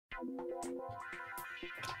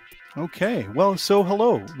Okay, well, so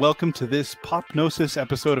hello. Welcome to this Pop Gnosis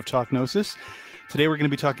episode of Talk Gnosis. Today we're going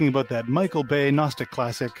to be talking about that Michael Bay Gnostic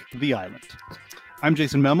classic, The Island. I'm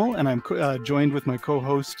Jason Memel, and I'm joined with my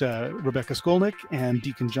co-host Rebecca Skolnick and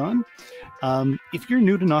Deacon John. If you're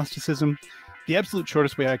new to Gnosticism, the absolute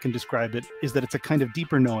shortest way I can describe it is that it's a kind of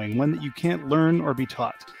deeper knowing, one that you can't learn or be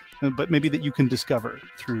taught, but maybe that you can discover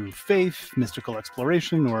through faith, mystical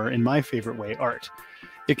exploration, or in my favorite way, art.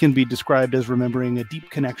 It can be described as remembering a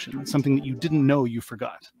deep connection, something that you didn't know you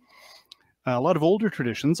forgot. A lot of older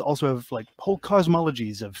traditions also have like whole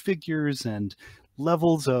cosmologies of figures and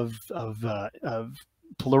levels of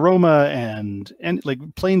pleroma and like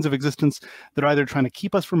planes of existence that are either trying to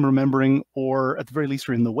keep us from remembering, or at the very least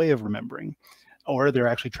are in the way of remembering, or they're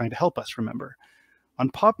actually trying to help us remember. On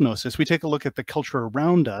Pop Gnosis, we take a look at the culture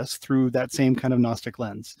around us through that same kind of Gnostic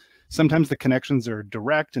lens. Sometimes the connections are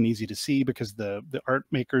direct and easy to see because the art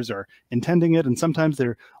makers are intending it, and sometimes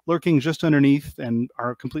they're lurking just underneath and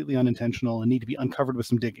are completely unintentional and need to be uncovered with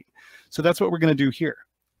some digging. So that's what we're going to do here.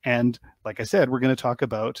 And like I said, we're going to talk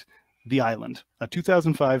about The Island, a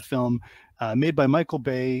 2005 film made by Michael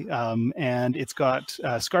Bay, and it's got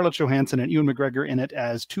Scarlett Johansson and Ewan McGregor in it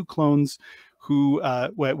as two clones who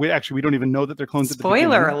we don't even know that they're clones.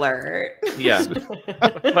 Spoiler alert. Yeah.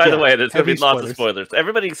 By the way, there's going to be lots of spoilers.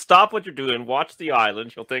 Everybody stop what you're doing. Watch The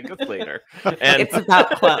Island. You'll thank us later. And it's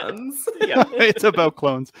about clones. Yeah. It's about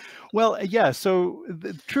clones. Well, yeah, so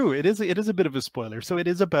true. It is a bit of a spoiler. So it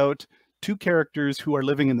is about two characters who are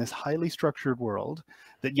living in this highly structured world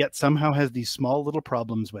that yet somehow has these small little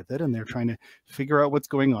problems with it, and they're trying to figure out what's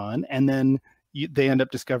going on. And then they end up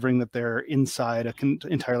discovering that they're inside a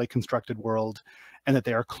entirely constructed world, and that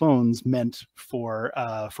they are clones meant for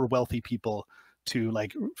wealthy people to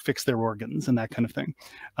like fix their organs and that kind of thing.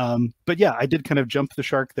 But yeah, I did kind of jump the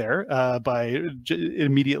shark there by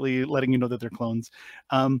immediately letting you know that they're clones.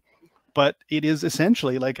 But it is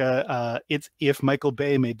essentially like it's if Michael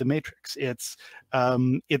Bay made The Matrix. It's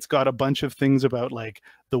got a bunch of things about like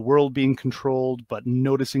the world being controlled, but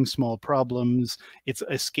noticing small problems. It's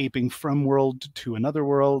escaping from world to another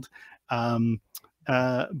world. But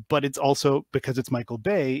it's also, because it's Michael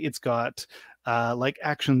Bay, it's got like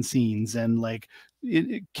action scenes and like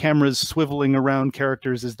cameras swiveling around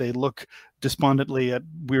characters as they look despondently at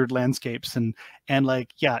weird landscapes and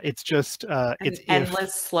like, yeah, it's just it's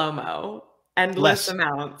endless slow-mo, endless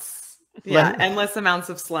amounts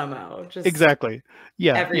of slow-mo, just exactly,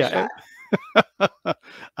 yeah, every shot.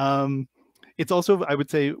 It's also, I would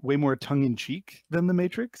say, way more tongue-in-cheek than The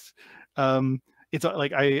Matrix. It's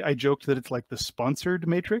like I joked that it's like the sponsored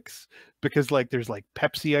Matrix, because like there's like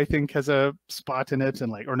Pepsi, I think, has a spot in it,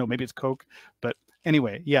 and like, or no, maybe it's Coke, but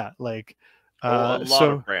anyway, yeah, like a lot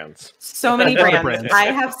of brands. So many brands. I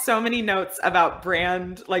have so many notes about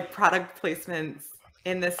brand, like product placements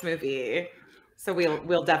in this movie. So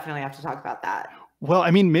we'll definitely have to talk about that. Well,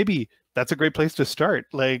 I mean, maybe that's a great place to start.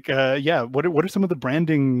 Like, yeah, what are some of the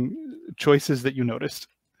branding choices that you noticed?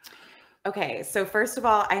 Okay, so first of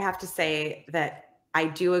all, I have to say that I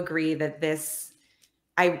do agree that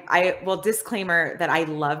I will disclaimer that I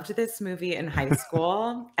loved this movie in high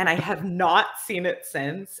school and I have not seen it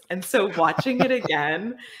since. And so watching it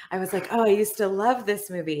again, I was like, oh, I used to love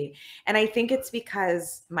this movie. And I think it's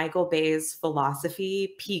because Michael Bay's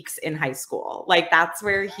philosophy peaks in high school. Like that's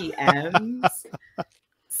where he ends.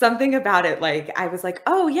 Something about it, like I was like,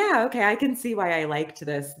 oh yeah, okay, I can see why I liked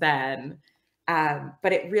this then.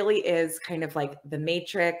 But it really is kind of like The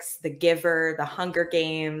Matrix, The Giver, The Hunger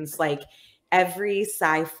Games, like every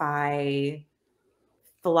sci-fi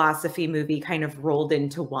philosophy movie kind of rolled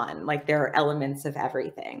into one. Like there are elements of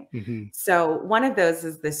everything. Mm-hmm. So one of those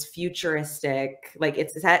is this futuristic, like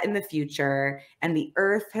it's set in the future and the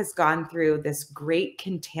earth has gone through this great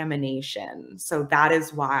contamination. So that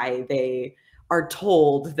is why they are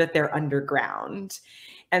told that they're underground.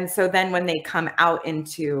 And so then when they come out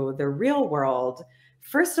into the real world,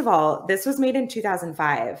 first of all, this was made in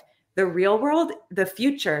 2005. The real world, the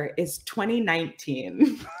future is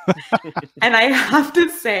 2019. And I have to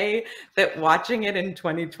say that watching it in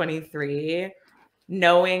 2023,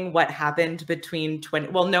 knowing what happened between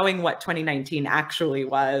knowing what 2019 actually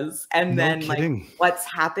was, and then like what's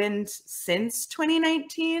happened since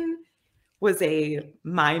 2019 was a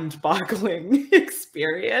mind-boggling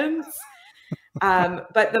experience.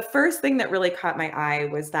 But the first thing that really caught my eye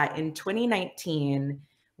was that in 2019,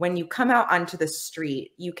 when you come out onto the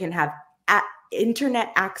street, you can have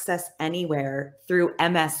internet access anywhere through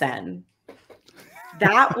MSN.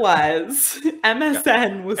 That was,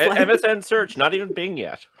 MSN was like... MSN search, not even Bing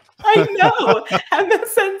yet. I know!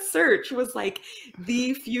 MSN search was like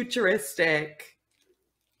the futuristic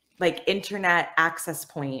like internet access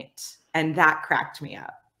point, and that cracked me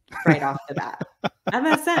up right off the bat.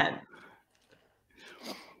 MSN.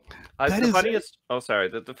 The funniest. Oh, sorry.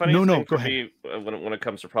 The funniest thing for me when it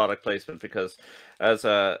comes to product placement, because as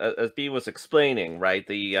B was explaining, right,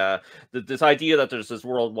 this idea that there's this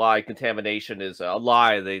worldwide contamination is a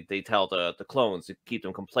lie. They tell the clones to keep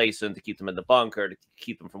them complacent, to keep them in the bunker, to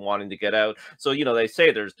keep them from wanting to get out. So they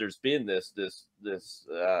say there's been this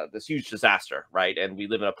huge disaster, right, and we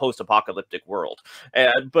live in a post-apocalyptic world,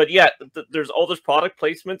 but yet there's all this product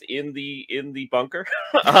placement in the bunker.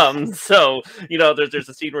 So there's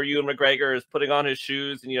a scene where Ewan McGregor is putting on his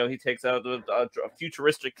shoes, and he takes out a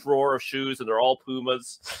futuristic drawer of shoes, and they're all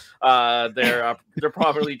Pumas. They're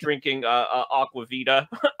probably drinking Aquavita,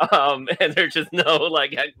 and there's just no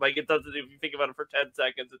like it doesn't. If you think about it for 10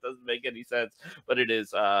 seconds, it doesn't make any sense. But it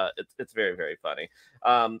is it's very, very funny.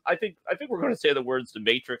 I think we're going to say the words "the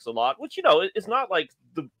Matrix" a lot, which is not like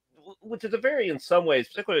which is a very, in some ways,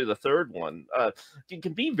 particularly the third one,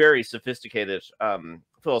 can be very sophisticated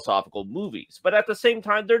philosophical movies, but at the same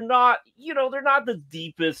time, they're not the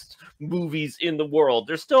deepest movies in the world.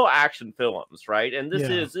 They're still action films, right? And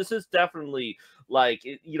this is definitely like,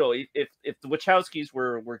 if the Wachowskis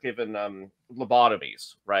were given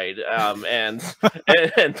lobotomies, right, and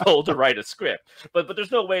told to write a script, but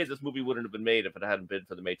there's no way this movie wouldn't have been made if it hadn't been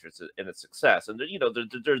for the Matrix and its success. And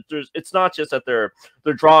there's it's not just that they're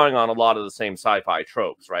drawing on a lot of the same sci-fi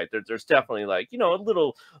tropes, right? There's definitely like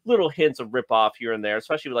little hints of rip off here and there,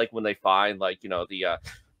 especially like when they find like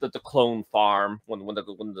the clone farm,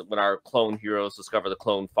 when our clone heroes discover the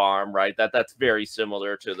clone farm, right? That's very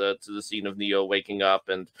similar to the scene of Neo waking up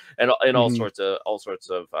and all sorts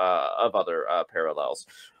of other parallels.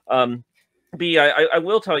 B, I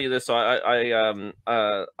will tell you this. So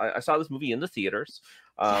I saw this movie in the theaters.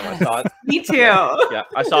 I saw it. Me too. Yeah,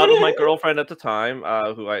 I saw it with my girlfriend at the time,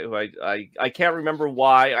 who I can't remember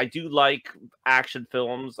why. I do like action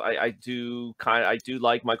films. I do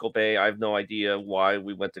like Michael Bay. I have no idea why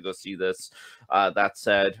we went to go see this. That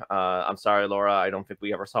said, I'm sorry, Laura. I don't think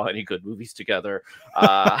we ever saw any good movies together.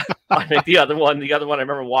 I think the other one I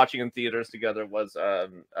remember watching in theaters together was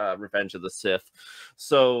Revenge of the Sith.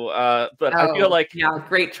 So, but I feel like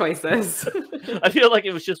great choices. I feel like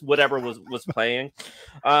it was just whatever was playing.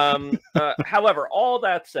 However, all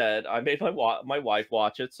that said, I made my wife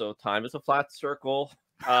watch it, so time is a flat circle,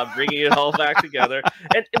 bringing it all back together,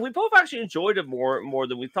 and we both actually enjoyed it more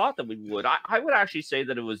than we thought that we would. I would actually say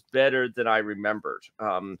that it was better than I remembered,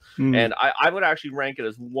 and I would actually rank it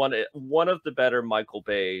as one of the better Michael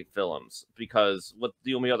Bay films, because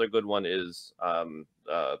the only other good one is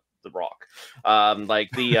The Rock,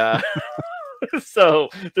 so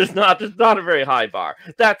there's not a very high bar.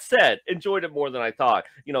 That said, enjoyed it more than I thought.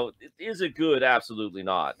 Is it good? Absolutely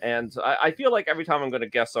not. And I feel like every time I'm going to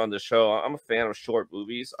guest on this show, I'm a fan of short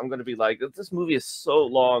movies. I'm going to be like, this movie is so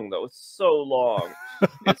long, though. It's so long.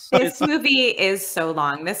 This movie is so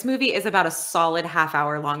long. This movie is about a solid half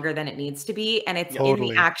hour longer than it needs to be, and it's in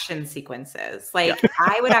the action sequences. Like,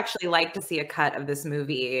 I would actually like to see a cut of this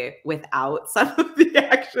movie without some of the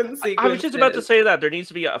action sequences. I was just about to say that there needs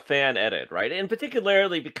to be a fan edit, right? And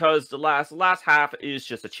particularly because the last half is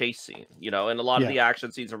just a chase scene, and a lot of the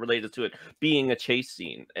action scenes are related to it being a chase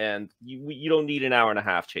scene, and you don't need an hour and a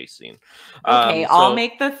half chase scene. Okay, I'll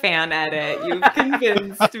make the fan edit. You've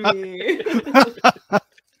convinced me.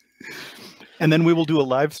 And then we will do a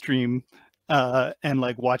live stream and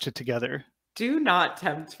like watch it together. Do not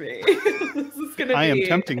tempt me. This is gonna I am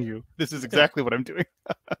tempting you. This is exactly what I'm doing.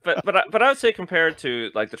 but I would say, compared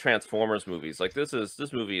to like the Transformers movies, like this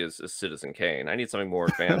movie is Citizen Kane. I need something more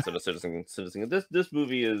advanced than a Citizen. This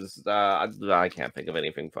movie is I can't think of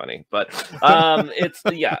anything funny, but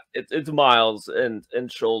it's miles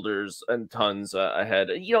and shoulders and tons ahead.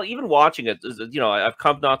 Even watching it, I've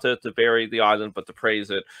come not to bury the island, but to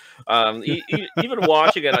praise it. Even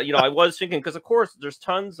watching it, I was thinking, because of course there's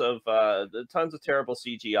tons of terrible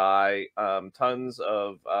CGI, tons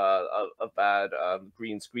of bad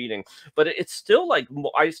green screening, but it's still like,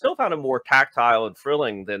 I still found it more tactile and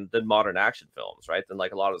thrilling than modern action films, right? Than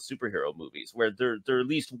like a lot of the superhero movies, where there at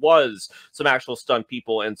least was some actual stunt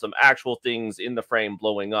people and some actual things in the frame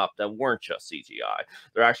blowing up that weren't just CGI.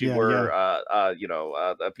 There actually were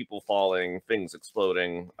people falling, things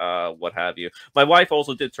exploding, what have you. My wife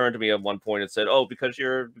also did turn to me at one point and said, "Oh, because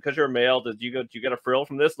you're a male, did you get a thrill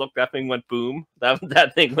from this? Look, that thing went boom.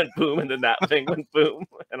 That thing went boom, and then that thing went boom."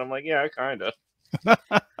 And I'm like, yeah, kind of.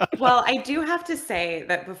 Well, I do have to say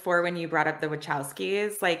that before, when you brought up the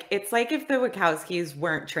Wachowskis, like, it's like if the Wachowskis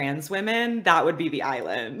weren't trans women, that would be the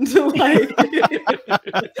island. Like,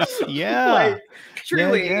 yeah, like,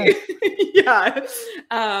 truly. Yeah.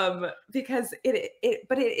 Because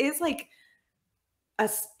but it is like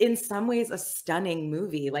in some ways a stunning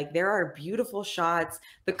movie. Like, there are beautiful shots.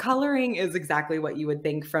 The coloring is exactly what you would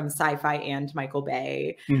think from sci-fi and Michael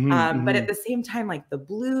Bay. But at the same time, like, the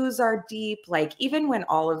blues are deep. Like, even when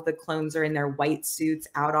all of the clones are in their white suits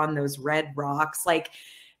out on those red rocks, like,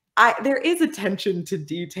 there is attention to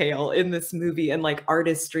detail in this movie, and like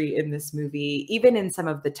artistry in this movie, even in some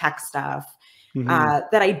of the tech stuff that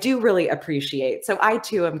I do really appreciate. So I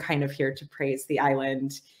too am kind of here to praise the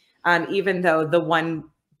island. Even though the one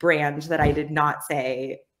brand that I did not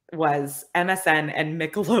say was MSN and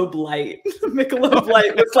Michelob Light. Michelob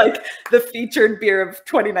Light was like the featured beer of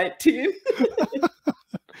 2019.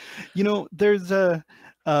 You know, there's a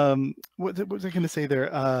what was I going to say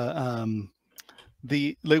there?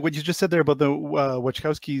 Like what you just said there about the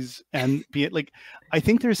Wachowskis, and be it like, I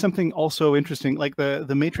think there's something also interesting. Like the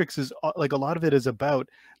Matrix is like, a lot of it is about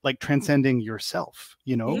like transcending yourself,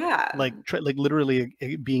 you know, like literally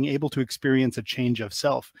being able to experience a change of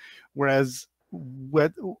self. Whereas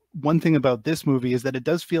one thing about this movie is that it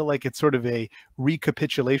does feel like it's sort of a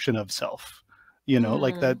recapitulation of self, you know,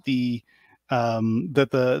 like that the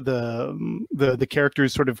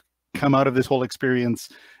characters sort of come out of this whole experience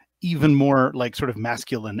even more like sort of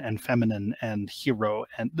masculine and feminine and hero,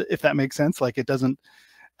 and if that makes sense, like it doesn't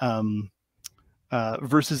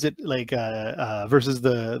versus it like versus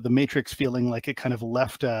the Matrix feeling like it kind of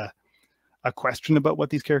left a question about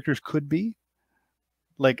what these characters could be.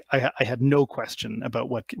 Like I had no question about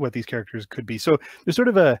what these characters could be. So there's sort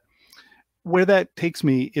of where that takes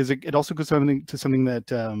me is it also goes to something that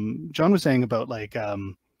John was saying about like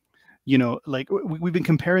you know, like we've been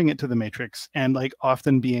comparing it to the Matrix, and like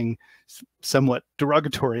often being somewhat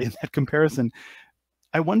derogatory in that comparison.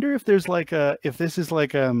 I wonder if there's like if this is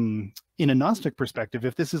like in a Gnostic perspective,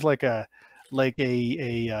 if this is like like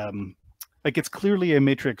it's clearly a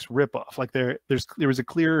Matrix ripoff. Like there was a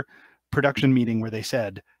clear production meeting where they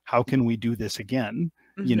said, how can we do this again?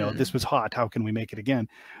 You know, this was hot, how can we make it again?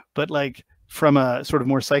 But like from a sort of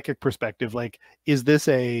more psychic perspective, like, is this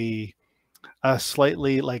a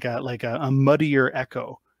slightly like a muddier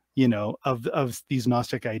echo, you know, of these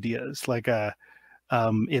Gnostic ideas? Like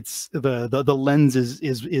it's the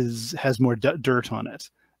lens has more dirt on it,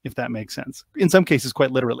 if that makes sense. In some cases,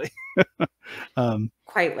 quite literally.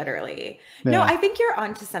 Quite literally. Yeah. No, I think you're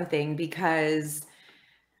onto something, because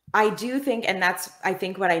I do think, and that's, I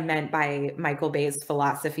think what I meant by Michael Bay's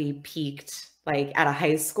philosophy peaked like at a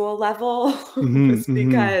high school level, was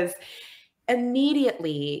because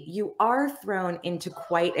immediately you are thrown into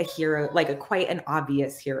quite a hero, like quite an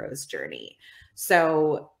obvious hero's journey.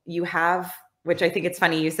 So you have, which I think it's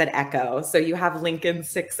funny you said Echo. So you have Lincoln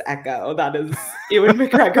 6 Echo. That is Ewan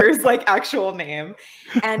McGregor's like actual name.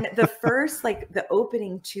 And the first, like the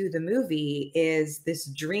opening to the movie is this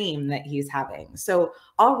dream that he's having. So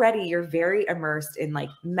already you're very immersed in like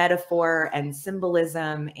metaphor and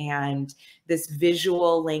symbolism and this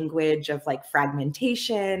visual language of like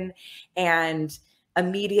fragmentation. And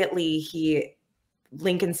immediately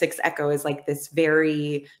Lincoln 6 Echo is like this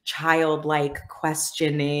very childlike,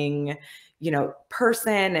 questioning, you know,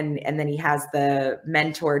 person. And then he has the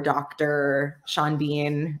mentor doctor, Sean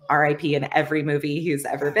Bean, RIP, in every movie he's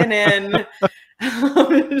ever been in.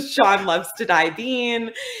 Sean Loves to Die Bean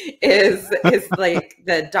is like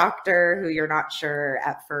the doctor who you're not sure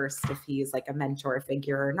at first if he's like a mentor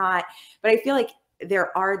figure or not. But I feel like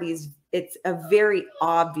there are it's a very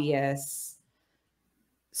obvious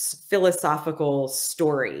philosophical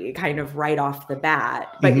story kind of right off the bat.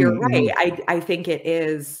 But you're right. I think it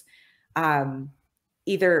is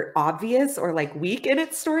either obvious or like weak in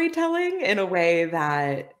its storytelling in a way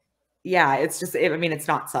that, yeah, it's just, I mean, it's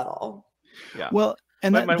not subtle. Yeah. Well,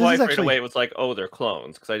 and my wife right away was like, "Oh, they're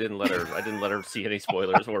clones," because I didn't let her see any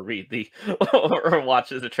spoilers or read or watch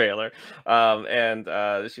the trailer. And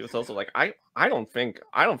she was also like, "I don't think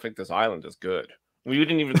this island is good." We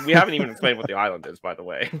haven't even explained what the island is, by the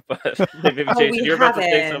way. But maybe Jason, you're about to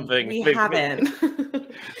say something. We haven't.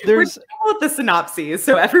 We're talking about the synopses,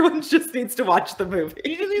 so everyone just needs to watch the movie.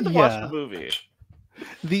 You just need to watch the movie.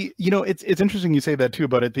 You know, it's interesting you say that too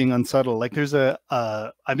about it being unsubtle. Like there's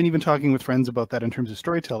I've been even talking with friends about that in terms of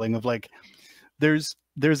storytelling, of like there's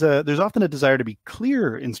often a desire to be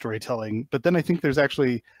clear in storytelling, but then I think there's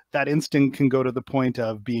actually that instinct can go to the point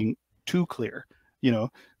of being too clear, you know,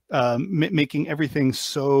 making everything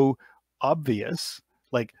so obvious.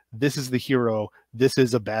 Like this is the hero, this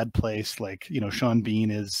is a bad place. Like, you know, Sean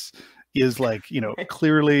Bean is like, you know,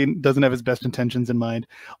 clearly doesn't have his best intentions in mind.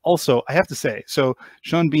 Also, I have to say, so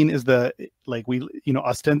Sean Bean is the, like, we, you know,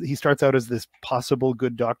 he starts out as this possible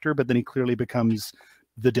good doctor, but then he clearly becomes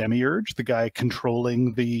the demiurge, the guy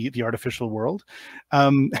controlling the artificial world.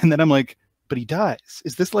 And then I'm like, but he dies.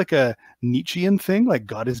 Is this like a Nietzschean thing? Like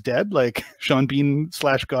God is dead? Like Sean Bean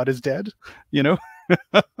 / God is dead? You know?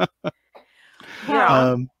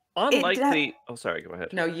 Yeah. Unlike oh, sorry, go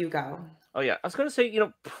ahead. No, you go. Oh yeah, I was going to say, you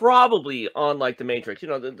know, probably unlike the Matrix, you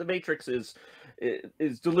know, the Matrix is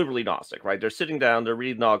deliberately Gnostic, right? They're sitting down, they're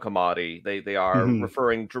reading Nag Hammadi, they are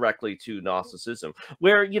referring directly to Gnosticism,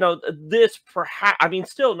 where, you know, this perhaps, I mean,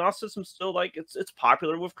 still Gnosticism still, like, it's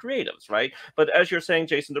popular with creatives, right? But as you're saying,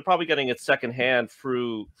 Jason, they're probably getting it secondhand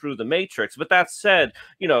through the Matrix. But that said,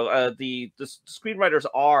 you know, the screenwriters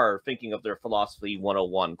are thinking of their philosophy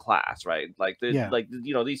 101 class, right? Like, like,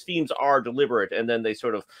 you know, these themes are deliberate, and then they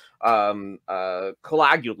sort of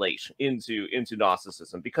coagulate into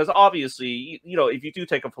Gnosticism, because obviously, you know, if you do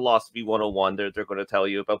take a philosophy 101, they're going to tell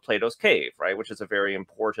you about Plato's cave, right, which is a very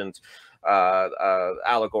important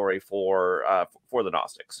allegory for the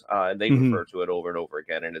Gnostics, and they refer to it over and over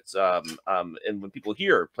again. And it's and when people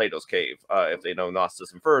hear Plato's cave, if they know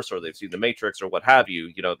Gnosticism first, or they've seen the Matrix or what have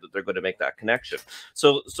you, you know, they're going to make that connection.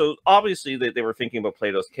 So obviously they were thinking about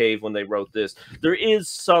Plato's cave when they wrote this. There is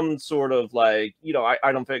some sort of, like, you know,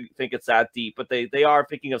 I don't think it's that deep, but they are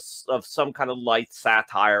thinking of some kind of light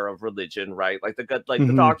satire of religion, right? Like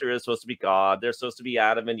the doctor is supposed to be God, they're supposed to be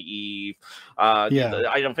Adam and Eve. I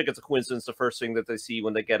don't think it's a coincidence the first thing that they see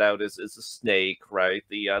when they get out is a snake, right?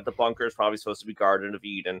 The bunker is probably supposed to be Garden of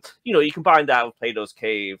Eden. You know, you combine that with Plato's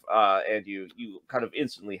cave, and you kind of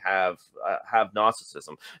instantly have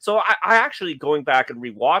Gnosticism. So I actually, going back and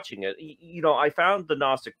rewatching it, you know, I found the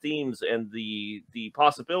Gnostic themes and the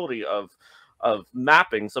possibility of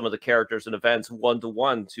mapping some of the characters and events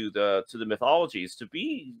one-to-one to the mythologies to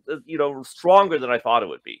be, you know, stronger than I thought it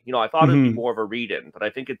would be. You know, I thought it'd be more of a read-in, but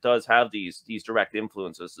I think it does have these direct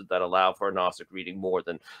influences that allow for a Gnostic reading more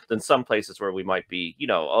than some places where we might be, you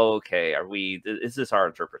know, okay, is this our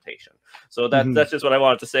interpretation? So that's just what I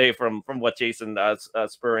wanted to say from what Jason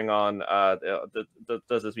spurring on.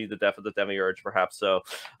 Does this mean the death of the demiurge? Perhaps so.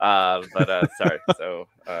 Sorry. So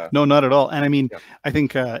no, not at all. And I mean, I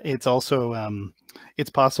think it's also it's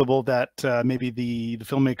possible that maybe the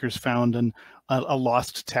filmmakers found a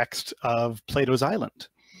lost text of Plato's Island.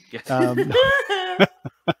 Yes.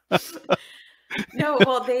 No,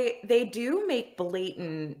 well, they do make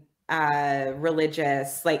blatant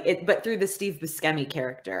religious, like it, but through the Steve Buscemi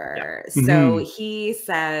character. So he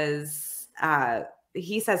says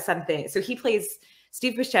something. So Steve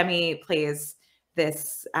Buscemi plays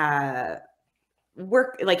this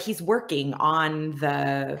he's working on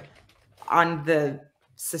the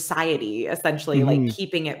society, essentially, like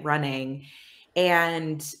keeping it running.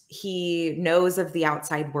 And he knows of the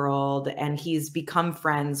outside world, and he's become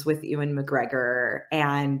friends with Ewan McGregor,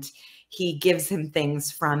 and he gives him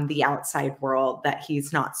things from the outside world that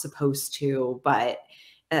he's not supposed to. But,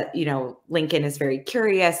 you know, Lincoln is very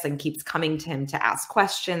curious and keeps coming to him to ask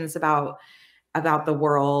questions about the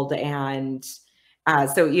world. And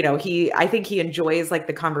so, you know, I think he enjoys, like,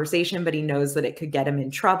 the conversation, but he knows that it could get him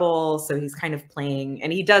in trouble. So he's kind of playing,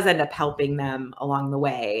 and he does end up helping them along the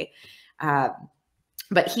way.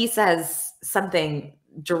 But he says something,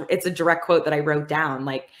 it's a direct quote that I wrote down.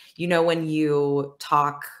 Like, you know, when you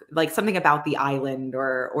talk, like, something about the island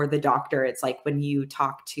or the doctor, it's like when you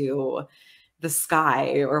talk to the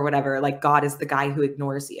sky or whatever, like, God is the guy who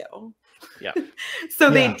ignores you. Yeah.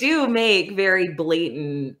 So they do make very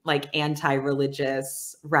blatant, like,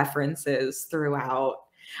 anti-religious references throughout.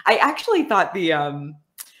 I actually thought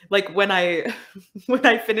like, when I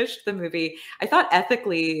finished the movie, I thought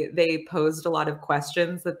ethically they posed a lot of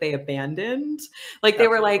questions that they abandoned. Like, they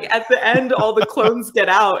were like, at the end, all the clones get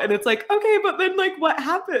out, and it's like, okay, but then, like, what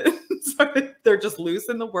happens? They're just loose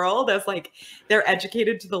in the world, as, like, they're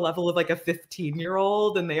educated to the level of, like, a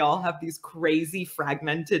 15-year-old, and they all have these crazy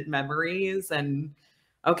fragmented memories, and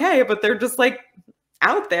okay, but they're just, like,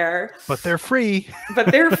 out there, but they're free.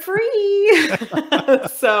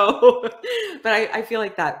 So, but I feel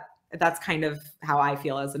like that's kind of how I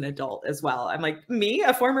feel as an adult as well. I'm like, me,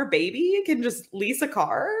 a former baby, can just lease a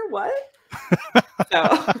car? What?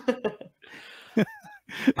 So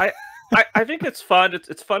I think it's fun.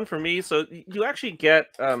 It's fun for me. So you actually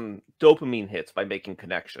get dopamine hits by making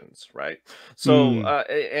connections, right? So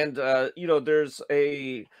you know, there's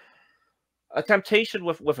a temptation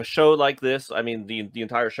with a show like this. I mean, the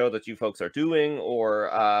entire show that you folks are doing, or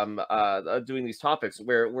doing these topics,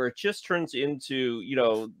 where it just turns into, you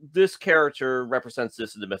know, this character represents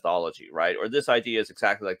this in the mythology, right? Or this idea is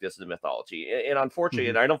exactly like this in the mythology. And unfortunately,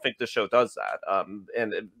 and I don't think this show does that.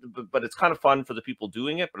 But it's kind of fun for the people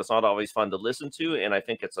doing it, but it's not always fun to listen to. And I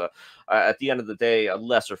think it's at the end of the day, a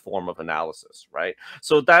lesser form of analysis, right?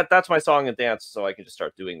 So that's my song and dance, so I can just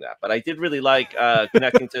start doing that. But I did really like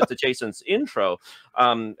connecting to Jason's intro,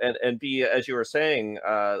 and B, as you were saying,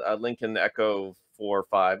 Lincoln Echo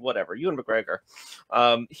 4-5, whatever, Ewan McGregor.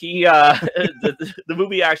 The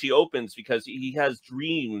movie actually opens because he has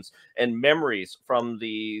dreams and memories from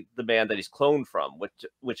the man that he's cloned from,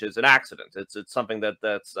 which is an accident. It's something that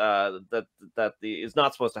is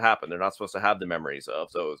not supposed to happen. They're not supposed to have the memories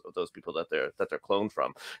of those people that they're cloned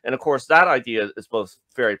from. And of course, that idea is both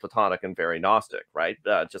very Platonic and very Gnostic, right?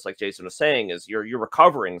 Just like Jason was saying, is you're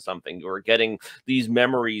recovering something. You're getting these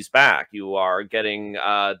memories back. You are getting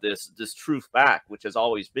this truth back, which has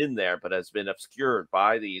always been there, but has been obscured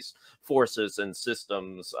by these forces and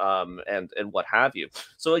systems, and what have you.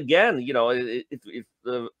 So again, you know,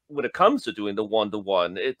 when it comes to doing the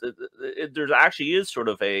one-to-one, there actually is sort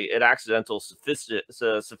of an accidental,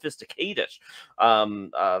 sophisticated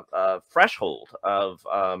threshold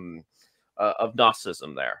of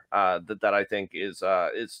Gnosticism there, that I think is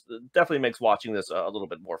definitely makes watching this a little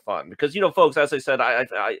bit more fun. Because, you know, folks, as I said, I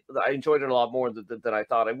enjoyed it a lot more than I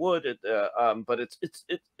thought I would. But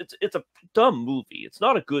it's a dumb movie. It's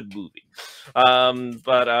not a good movie,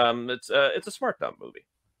 but it's a smart dumb movie.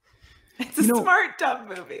 It's a smart dumb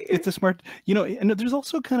movie. It's a smart, you know, and there's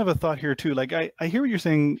also kind of a thought here too. Like I hear what you're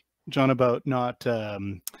saying, John, about not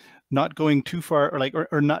going too far,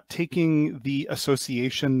 or not taking the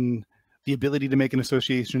association, the ability to make an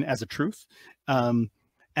association as a truth. And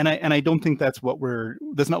I don't think that's not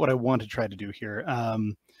what I want to try to do here.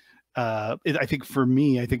 I think for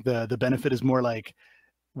me, I think the benefit is more like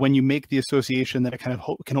when you make the association, that it kind of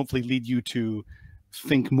can hopefully lead you to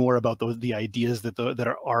think more about the ideas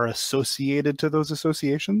that are associated to those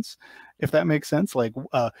associations, if that makes sense. Like,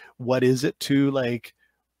 what is it to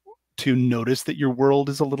notice that your world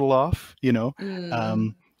is a little off, you know?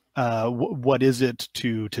 What is it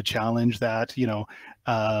to challenge that, you know?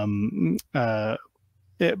 And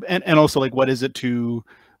also, like, what is it to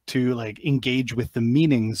like engage with the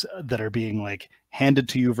meanings that are being like handed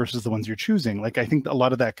to you versus the ones you're choosing? Like, I think a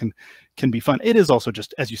lot of that can be fun. It is also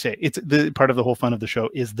just, as you say, it's the part of the whole fun of the show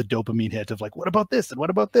is the dopamine hit of like, what about this and what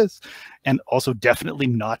about this, and also definitely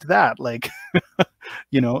not that, like,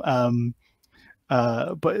 you know.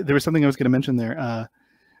 But there was something I was going to mention there.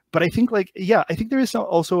 But I think, like, yeah, I think there is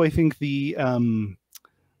also, I think the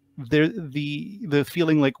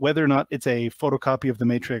feeling like whether or not it's a photocopy of the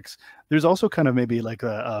Matrix, there's also kind of maybe like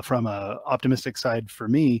from a optimistic side for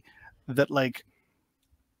me, that like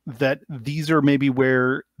that these are maybe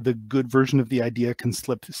where the good version of the idea can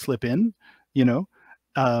slip in, you know,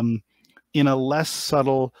 in a less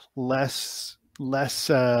subtle, less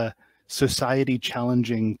society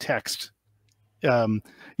challenging text.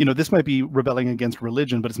 You know, this might be rebelling against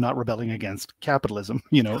religion, but it's not rebelling against capitalism,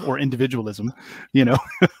 you know, or individualism, you know.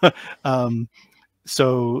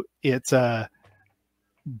 So it's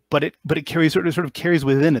but it carries sort of carries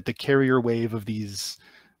within it the carrier wave of these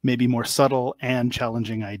maybe more subtle and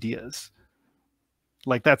challenging ideas.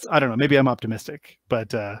 Like, that's, I don't know, maybe I'm optimistic,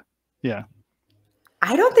 but yeah.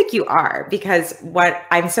 I don't think you are, because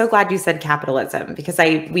I'm so glad you said capitalism, because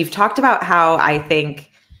we've talked about how I think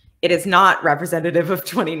it is not representative of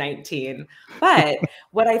 2019. But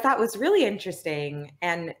what I thought was really interesting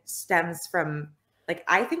and stems from, like,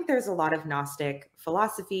 I think there's a lot of Gnostic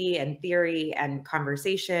philosophy and theory and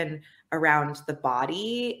conversation around the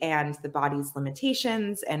body and the body's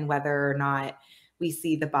limitations, and whether or not we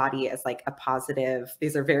see the body as like a positive,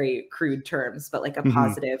 these are very crude terms, but like a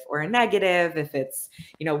positive or a negative. If it's,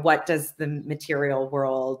 you know, what does the material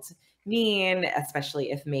world mean, especially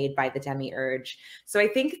if made by the demiurge. So I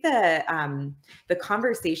think the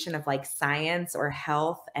conversation of like science or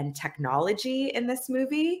health and technology in this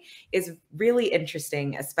movie is really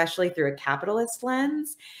interesting, especially through a capitalist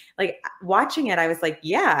lens. Like, watching it, I was like,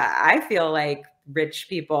 yeah, I feel like rich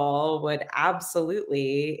people would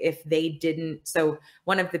absolutely, if they didn't. So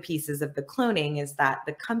one of the pieces of the cloning is that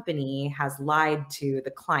the company has lied to the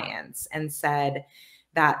clients and said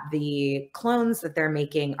that the clones that they're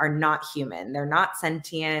making are not human. They're not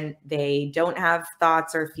sentient. They don't have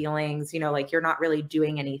thoughts or feelings, you know, like, you're not really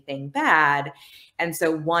doing anything bad. And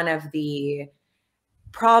so one of the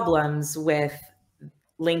problems with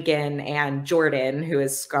Lincoln and Jordan, who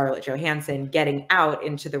is Scarlett Johansson, getting out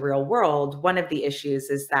into the real world, one of the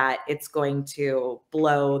issues is that it's going to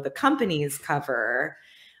blow the company's cover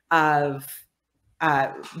of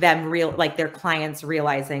their clients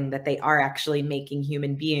realizing that they are actually making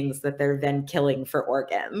human beings that they're then killing for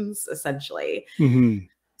organs, essentially.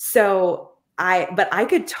 So I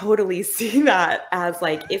could totally see that as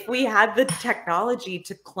like, if we had the technology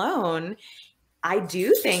to clone, I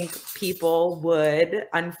do think people would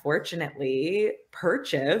unfortunately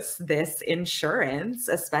purchase this insurance,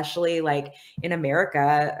 especially like in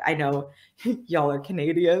America. I know y'all are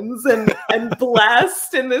Canadians and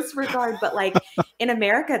blessed in this regard, but like in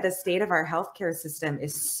America, the state of our healthcare system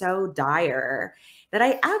is so dire that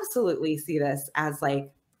I absolutely see this as like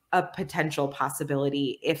a potential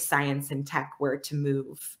possibility if science and tech were to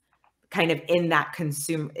move kind of in that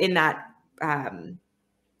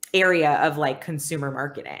area of like consumer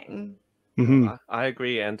marketing. I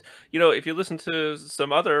agree. And, you know, if you listen to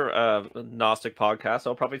some other Gnostic podcasts,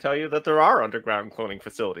 I'll probably tell you that there are underground cloning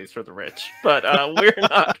facilities for the rich, but we're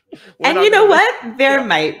not. And you know what? There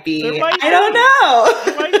might be. I don't know.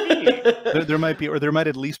 There might be. There might be, or there might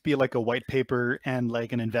at least be like a white paper and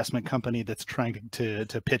like an investment company that's trying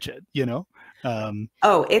to pitch it, you know?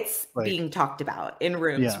 It's like, being talked about in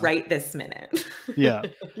rooms right this minute. Yeah.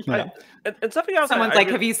 And something else. Someone's like,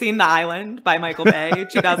 have you seen The Island by Michael Bay,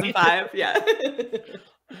 2005? Yeah.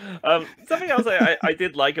 Something else I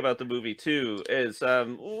did like about the movie too is,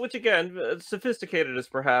 which again, sophisticated is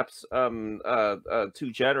perhaps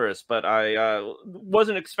too generous, but I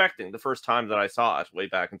wasn't expecting the first time that I saw it way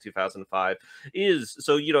back in 2005. Is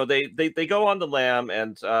so, you know, they go on the lam,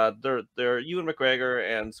 and they're Ewan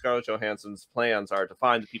McGregor and Scarlett Johansson's plans are to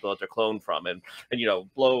find the people that they're cloned from, and you know,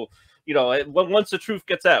 blow. You know, once the truth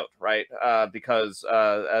gets out, right? Because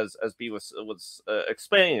as B was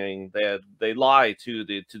explaining, they lie to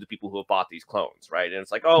the people who have bought these clones, right? And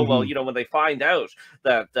it's like, oh well, you know, when they find out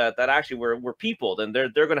that actually we're people, then they're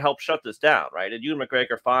going to help shut this down, right? And Ewan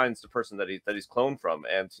McGregor finds the person that he's cloned from,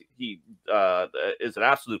 and he is an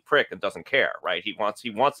absolute prick and doesn't care, right? He wants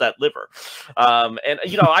that liver, and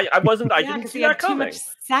you know, I didn't see that coming. Too much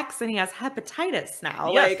sex and he has hepatitis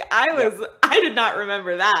now. Yes. Like I did not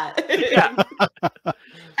remember that.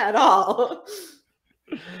 At all.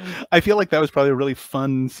 I feel like that was probably a really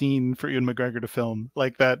fun scene for Ewan McGregor to film,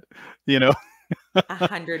 like that, you know.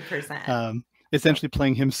 100%. Essentially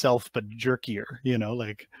playing himself but jerkier, you know,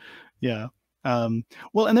 like, yeah.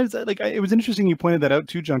 Well, and there's like, it was interesting you pointed that out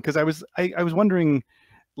too, John, because I was wondering,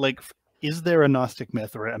 like, is there a Gnostic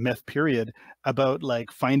myth or a myth period about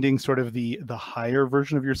like finding sort of the higher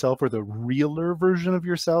version of yourself or the realer version of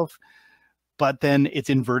yourself, but then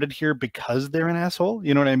it's inverted here because they're an asshole?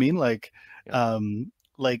 You know what I mean? Like,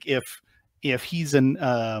 like if he's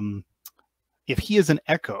if he is an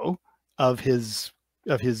echo of his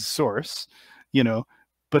source, you know,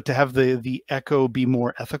 but to have the echo be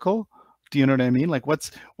more ethical. Do you know what I mean? Like,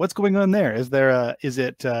 what's going on there? Is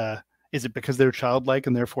it because they're childlike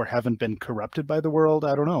and therefore haven't been corrupted by the world?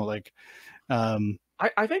 I don't know. Like,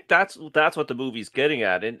 I think that's what the movie's getting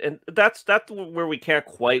at, and that's where we can't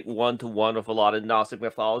quite one-to-one with a lot of Gnostic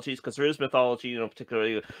mythologies, because there is mythology, you know,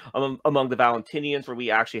 particularly among the Valentinians, where we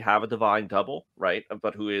actually have a divine double, right?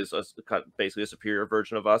 But who is basically a superior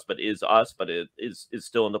version of us, but is us, but it is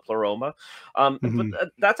still in the pleroma. But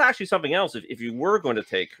that's actually something else. If you were going to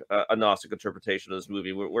take a Gnostic interpretation of this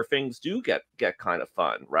movie, where things do get kind of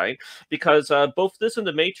fun, right? Because both this and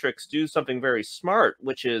The Matrix do something very smart,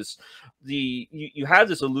 which is you have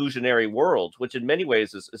this illusionary world, which in many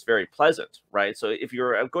ways is very pleasant, right? So if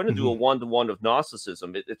you're going to do a one-to-one of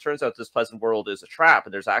Gnosticism, it turns out this pleasant world is a trap,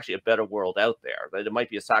 and there's actually a better world out there. That it might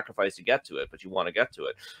be a sacrifice to get to it, but you want to get to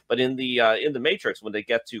it. But in the Matrix, when they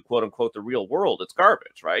get to quote unquote the real world, it's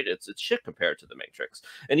garbage, right? It's shit compared to the Matrix.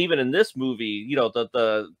 And even in this movie, you know,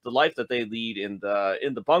 the life that they lead in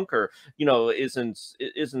the bunker, you know, isn't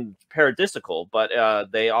paradisical, but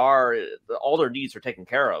they are, all their needs are taken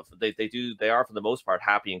care of. They are for the most part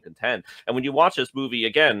happy and content. And when you watch this movie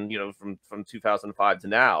again, you know, from 2005 to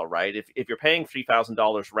now, right? If you're paying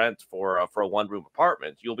 $3,000 rent for a one-room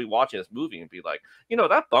apartment, you'll be watching this movie and be like, you know,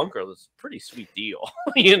 that bunker was a pretty sweet deal.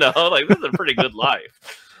 You know, like, this is a pretty good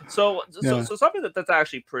life. So something that's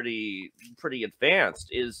actually pretty advanced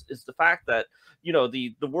is the fact that, you know,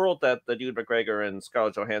 the world that Ewan McGregor and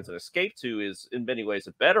Scarlett Johansson escape to is in many ways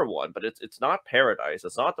a better one, but it's not paradise,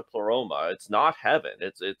 it's not the pleroma, it's not heaven,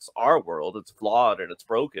 it's our world. It's flawed and it's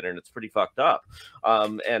broken and it's pretty fucked up.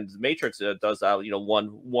 And Matrix does that, you know,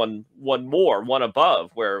 one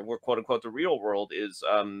above, where quote unquote the real world is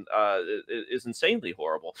insanely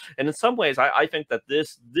horrible. And in some ways, I think that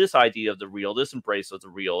this idea of the real, this embrace of the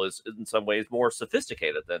real, is in some ways more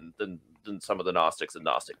sophisticated than some of the Gnostics and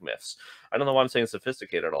Gnostic myths. I don't know why I'm saying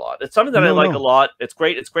sophisticated a lot. It's something that I like a lot. It's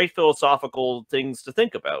great. It's great philosophical things to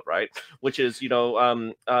think about, right? Which is, you know,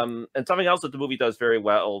 and something else that the movie does very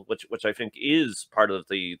well, which I think is part of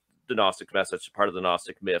the Gnostic message, part of the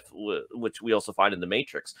Gnostic myth, which we also find in the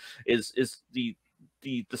Matrix, is the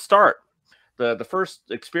start. The first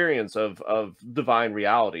experience of divine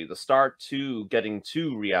reality, the start to getting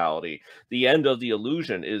to reality, the end of the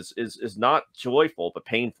illusion is not joyful but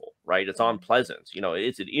painful, right? It's unpleasant, you know.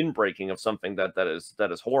 It's an inbreaking of something that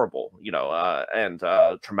is horrible, you know, and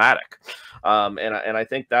traumatic, and I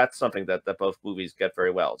think that's something that both movies get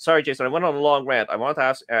very well. Sorry, Jason, I went on a long rant. I want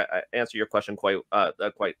to answer your question quite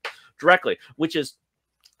directly, which is,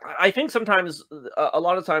 I think sometimes, a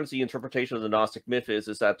lot of times, the interpretation of the Gnostic myth is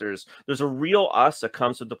that there's a real us that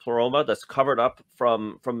comes with the pleroma that's covered up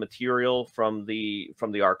from material from the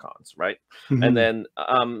archons, right? Mm-hmm. And then,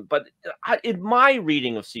 but in my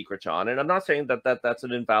reading of Secret John, and I'm not saying that's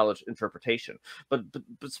an invalid interpretation, but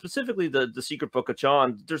specifically the Secret Book of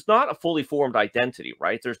John, there's not a fully formed identity,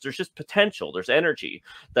 right? There's just potential, there's energy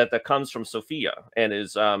that comes from Sophia and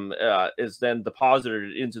is then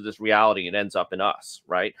deposited into this reality and ends up in us,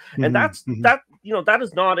 right? And that, you know, that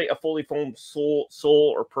is not a fully formed soul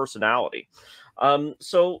or personality.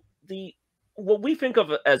 So what we think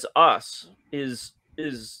of as us is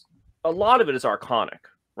a lot of it is archonic,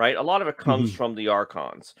 right? A lot of it comes from the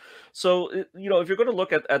archons. So, you know, if you're going to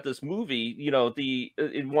look at this movie, you know, you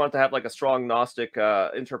want to have like a strong Gnostic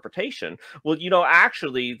interpretation. Well, you know,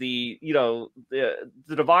 actually the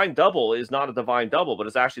divine double is not a divine double, but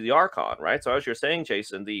it's actually the archon, right? So as you're saying,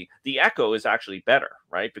 Jason, the echo is actually better,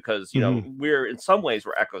 right? Because, you know, we're in some ways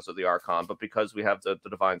we're echoes of the archon, but because we have the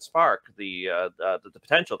divine spark, the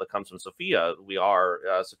potential that comes from Sophia, we are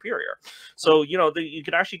superior. So, you know, you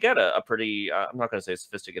could actually get a pretty, I'm not going to say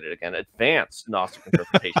sophisticated again, advanced Gnostic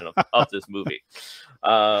interpretation of this movie,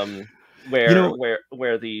 where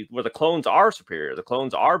the clones are superior, the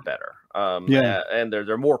clones are better, and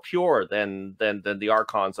they're more pure than the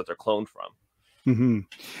archons that they're cloned from.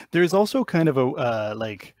 There's also kind of a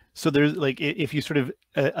so there's like, if you sort of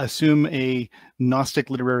assume a Gnostic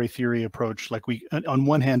literary theory approach, like on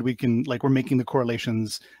one hand we can, like, we're making the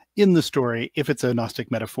correlations in the story if it's a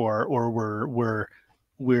Gnostic metaphor, or we're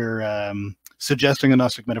suggesting a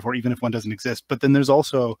Gnostic metaphor even if one doesn't exist. But then there's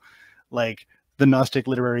also like the Gnostic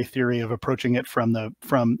literary theory of approaching it from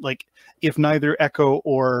like, if neither Echo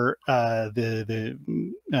or the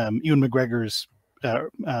Ewan McGregor's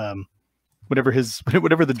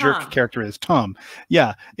whatever the jerk character is, Tom.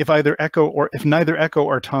 Yeah, if neither Echo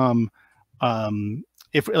or Tom,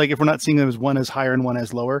 if we're not seeing them as one as higher and one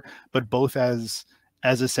as lower, but both as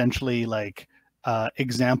essentially like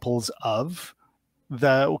examples of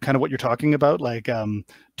the kind of what you're talking about, like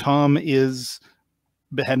Tom has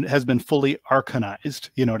been fully archonized,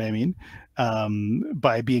 you know what I mean,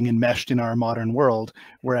 by being enmeshed in our modern world,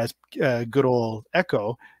 whereas good old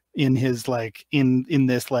Echo, in his like in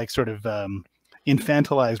this like sort of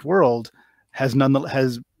infantilized world, has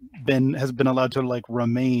been allowed to like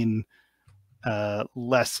remain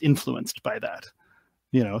less influenced by that,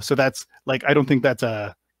 you know. So that's like, I don't think that's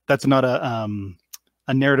not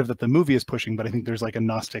a narrative that the movie is pushing, but I think there's like a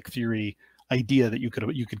Gnostic theory idea that you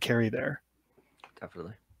could carry there.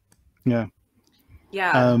 Definitely. Yeah.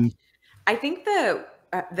 I think the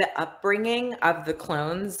upbringing of the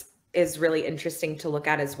clones is really interesting to look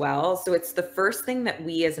at as well. So it's the first thing that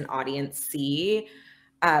we as an audience see,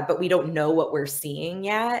 but we don't know what we're seeing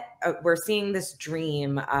yet. We're seeing this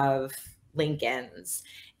dream of Lincoln's,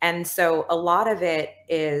 and so a lot of it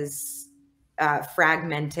is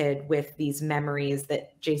fragmented with these memories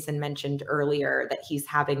that Jason mentioned earlier that he's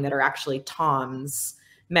having, that are actually Tom's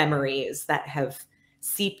memories that have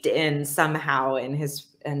seeped in somehow in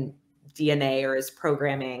his DNA or his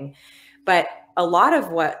programming. But a lot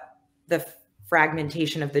of what the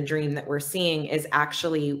fragmentation of the dream that we're seeing is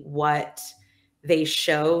actually what they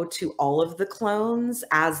show to all of the clones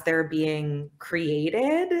as they're being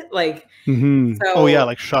created. Like, so,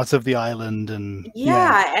 like shots of the island and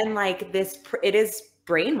and like this, it is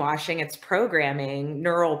brainwashing, it's programming,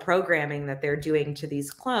 neural programming that they're doing to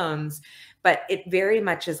these clones. but it very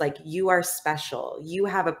much is like, you are special. You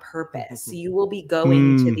have a purpose. You will be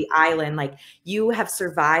going to the island. Like, you have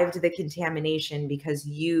survived the contamination because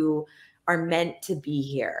you are meant to be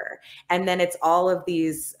here. And then it's all of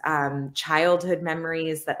these childhood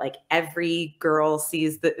memories that like every girl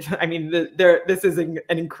sees. I mean, this is an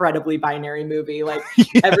incredibly binary movie. Like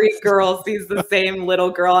every girl sees the same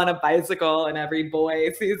little girl on a bicycle, and every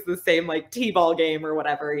boy sees the same like t-ball game or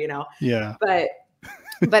whatever, you know? Yeah.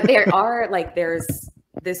 But there are like, there's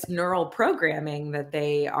this neural programming that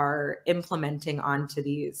they are implementing onto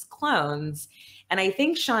these clones. And I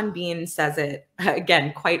think Sean Bean says it,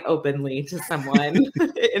 again, quite openly to someone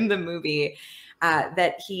in the movie,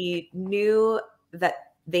 that he knew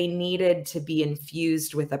that they needed to be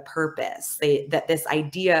infused with a purpose. That this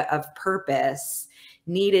idea of purpose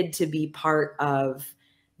needed to be part of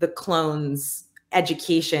the clones'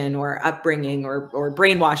 education or upbringing or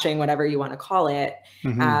brainwashing, whatever you want to call it.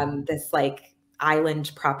 This like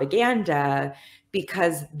island propaganda,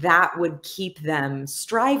 because that would keep them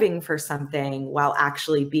striving for something while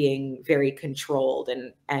actually being very controlled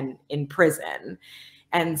and in prison.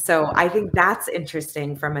 And so I think that's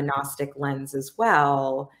interesting from a Gnostic lens as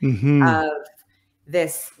well, of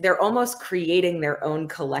this, they're almost creating their own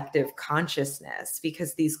collective consciousness,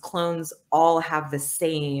 because these clones all have the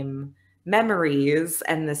same memories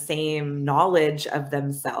and the same knowledge of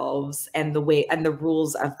themselves and the way and the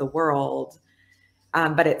rules of the world.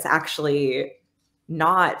 But it's actually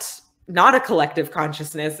not a collective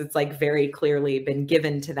consciousness. It's like very clearly been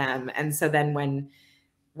given to them. And so then when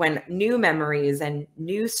new memories and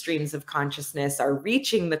new streams of consciousness are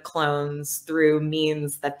reaching the clones through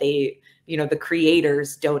means that they, you know, the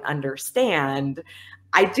creators don't understand,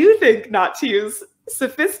 I do think, not to use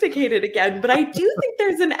sophisticated again, but I do think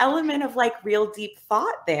there's an element of like real deep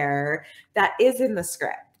thought there that is in the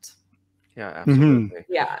script. Yeah, absolutely.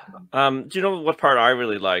 Yeah. Do you know what part I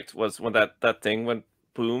really liked was when that thing went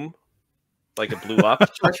boom, like it blew up?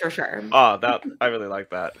 Sure. Oh, that I really like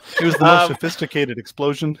that. It was the most sophisticated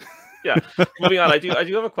explosion. Yeah. Moving on, I do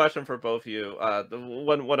have a question for both of you.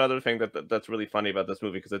 One other thing that's really funny about this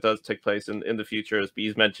movie, because it does take place in the future, as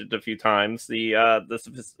Bees mentioned a few times, the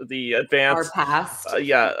advanced our past,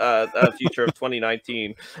 future of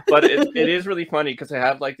 2019. But it is really funny because they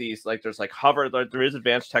have like these, like there's like hover, there is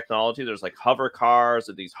advanced technology. There's like hover cars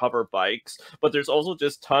and these hover bikes, but there's also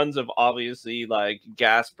just tons of obviously like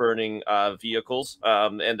gas burning vehicles,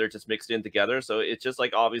 and they're just mixed in together. So it's just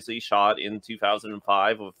like obviously shot in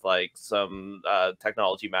 2005 with like some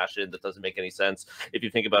technology mashed in that doesn't make any sense if you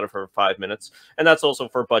think about it for 5 minutes. And that's also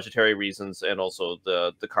for budgetary reasons, and also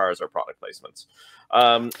the cars are product placements.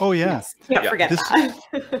 Oh yeah, can't forget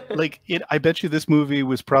that. Like I bet you this movie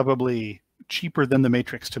was probably cheaper than The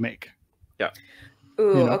Matrix to make. Yeah.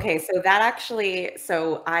 Ooh, you know? Okay. So that actually,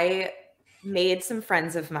 I made some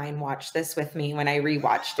friends of mine watch this with me when I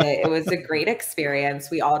rewatched it. It was a great experience.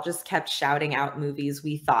 We all just kept shouting out movies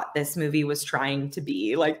we thought this movie was trying to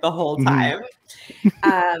be, like, the whole time.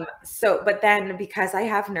 But then because I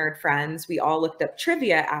have nerd friends, we all looked up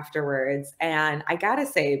trivia afterwards. And I gotta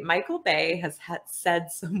say, Michael Bay has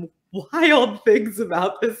said some wild things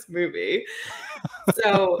about this movie.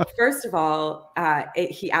 So first of all,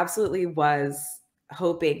 he absolutely was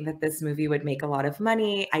hoping that this movie would make a lot of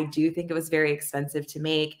money. I do think it was very expensive to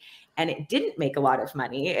make, and it didn't make a lot of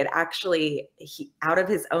money. It actually, out of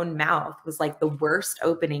his own mouth, was like the worst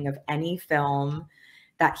opening of any film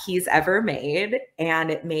that he's ever made, and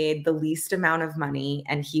it made the least amount of money,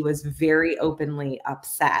 and he was very openly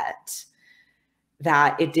upset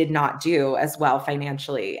that it did not do as well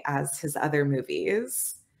financially as his other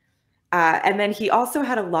movies. And then he also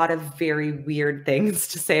had a lot of very weird things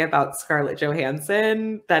to say about Scarlett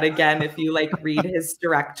Johansson that, again, if you like read his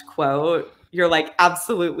direct quote, you're like,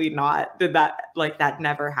 absolutely not. That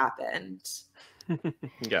never happened.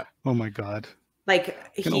 Yeah. Oh my God. Like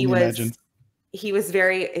she wouldn't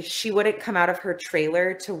come out of her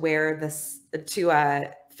trailer to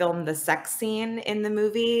film the sex scene in the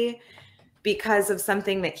movie, because of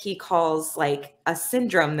something that he calls like a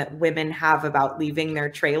syndrome that women have about leaving their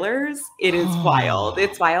trailers. It is wild.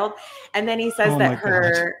 It's wild. And then he says that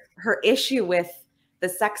her issue with the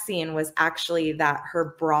sex scene was actually that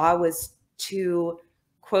her bra was too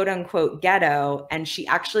quote unquote ghetto, and she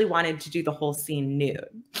actually wanted to do the whole scene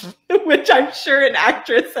nude, which I'm sure an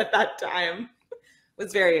actress at that time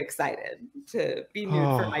was very excited to be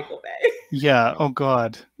nude for Michael Bay. Yeah. Oh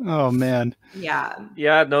God. Oh man. Yeah.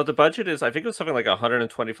 Yeah. No, the budget is, I think it was something like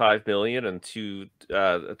 125 million in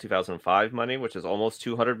 2005 money, which is almost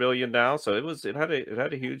 200 million now. So it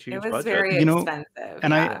had a huge it was budget. Very expensive.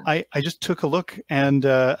 And I just took a look, and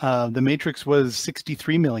The Matrix was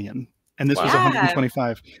 63 million. and this was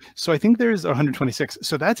 125. So I think there's 126.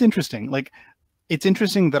 So that's interesting. Like, it's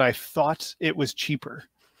interesting that I thought it was cheaper.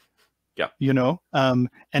 Yeah. You know, and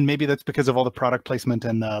maybe that's because of all the product placement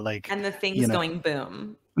and and the things going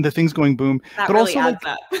boom. The things going boom. That but really also adds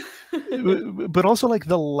up. but also like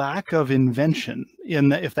the lack of invention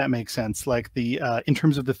if that makes sense. Like the in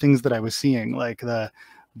terms of the things that I was seeing, like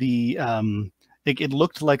it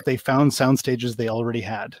looked like they found sound stages they already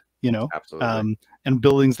had, you know. Absolutely. And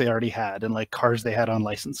buildings they already had, and like cars they had on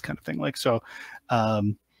license, kind of thing. Like, so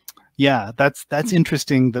yeah, that's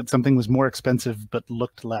interesting that something was more expensive but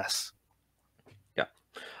looked less.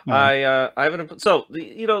 I haven't. So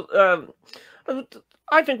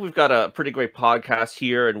I think we've got a pretty great podcast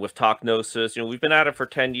here, and with Talk Gnosis, we've been at it for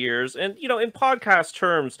 10 years, and in podcast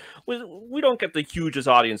terms, we don't get the hugest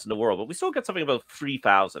audience in the world, but we still get something about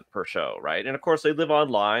 3,000 per show, right? And of course, they live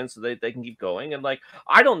online, so they can keep going. And like,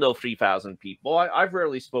 I don't know 3,000 people. I've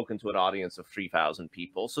rarely spoken to an audience of 3,000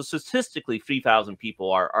 people. So statistically, 3,000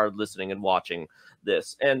 people are listening and watching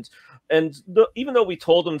this. And even though we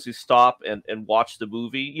told them to stop and watch the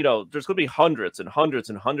movie, there's going to be hundreds and hundreds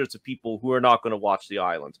and hundreds of people who are not going to watch The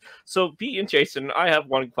Island. So, Pete and Jason, I have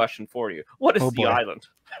one question for you. What is The Island?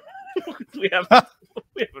 we haven't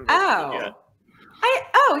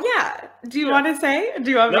yeah. Do you want to say? Do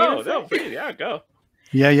you want me to say? No, please, go.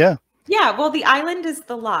 Yeah. Yeah, well, the island is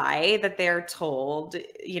the lie that they're told,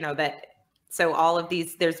 that. So all of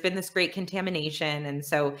these, there's been this great contamination. And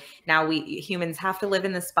so now humans have to live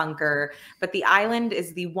in this bunker, but the island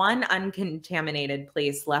is the one uncontaminated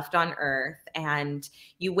place left on Earth. And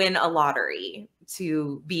you win a lottery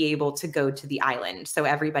to be able to go to the island. So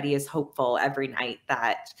everybody is hopeful every night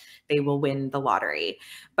that they will win the lottery.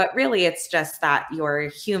 But really, it's just that your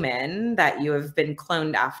human that you have been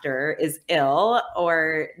cloned after is ill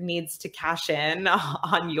or needs to cash in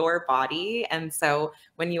on your body. And so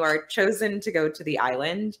when you are chosen to go to the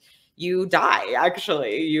island, you die.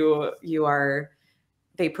 Actually,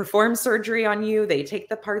 they perform surgery on you. They take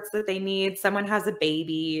the parts that they need. Someone has a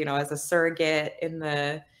baby, as a surrogate in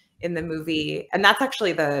the movie. And that's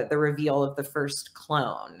actually the reveal of the first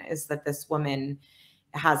clone, is that this woman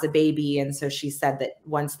has a baby. And so she said that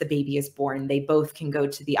once the baby is born, they both can go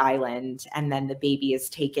to the island, and then the baby is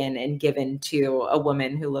taken and given to a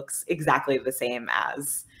woman who looks exactly the same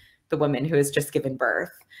as the woman who has just given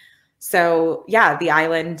birth. So yeah, the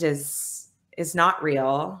island is not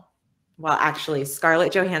real. Well, actually,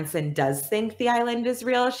 Scarlett Johansson does think the island is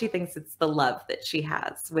real. She thinks it's the love that she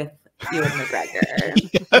has with Ewan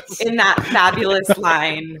McGregor. Yes. In that fabulous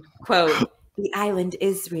line, quote, "The island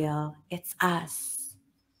is real. It's us."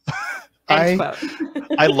 I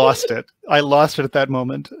lost it. I lost it at that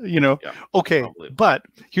moment, Yeah, okay, but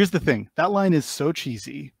here's the thing. That line is so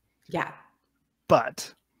cheesy. Yeah.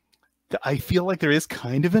 But I feel like there is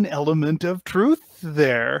kind of an element of truth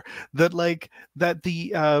there, that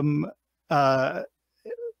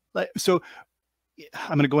so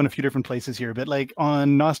I'm going to go in a few different places here, but like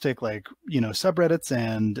on Gnostic, subreddits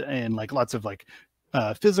and like lots of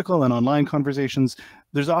physical and online conversations,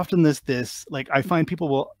 there's often this like, I find people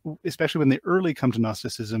will, especially when they early come to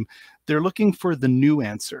Gnosticism, they're looking for the new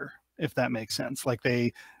answer, if that makes sense. Like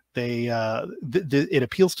it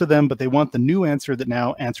appeals to them, but they want the new answer that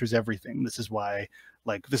now answers everything. This is why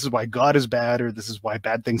God is bad, or this is why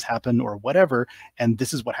bad things happen, or whatever. And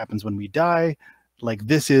this is what happens when we die. Like,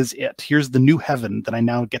 this is it. Here's the new heaven that I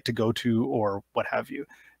now get to go to, or what have you.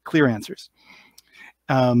 Clear answers.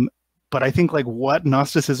 But I think like what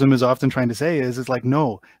Gnosticism is often trying to say is like,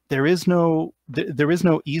 no, there is no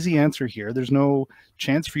easy answer here. There's no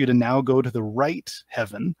chance for you to now go to the right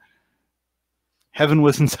heaven. Heaven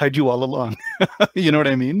was inside you all along. You know what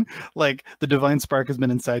I mean? Like, the divine spark has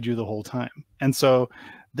been inside you the whole time. And so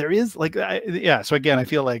there is like, so again, I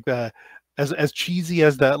feel like as cheesy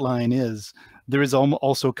as that line is, there is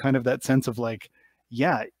also kind of that sense of like,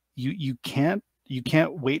 yeah, you can't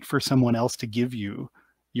wait for someone else to give you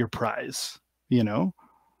your prize, I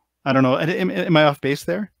don't know. Am I off base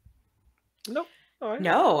there? No.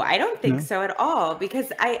 No, I don't think so at all,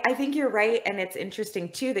 because I think you're right. And it's interesting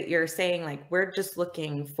too that you're saying like, we're just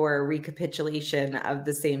looking for a recapitulation of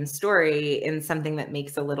the same story in something that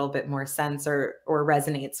makes a little bit more sense or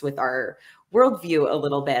resonates with our worldview a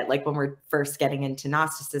little bit, like when we're first getting into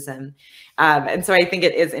Gnosticism. And so I think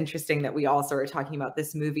it is interesting that we also are talking about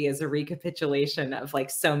this movie as a recapitulation of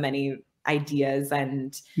like so many ideas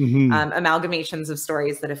and amalgamations of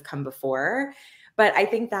stories that have come before. But I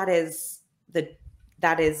think that is the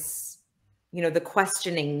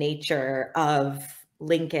questioning nature of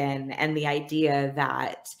Lincoln, and the idea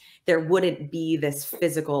that there wouldn't be this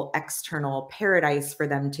physical external paradise for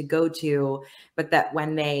them to go to, but that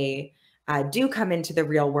when they do come into the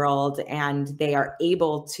real world, and they are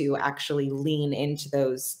able to actually lean into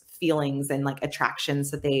those feelings and like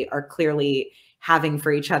attractions that they are clearly having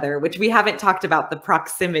for each other, which we haven't talked about the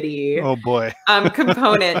proximity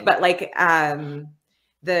component, but like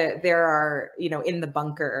there are, you know, in the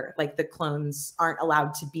bunker, like the clones aren't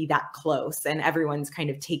allowed to be that close, and everyone's kind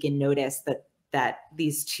of taken notice that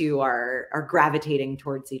these two are gravitating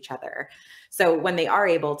towards each other. So when they are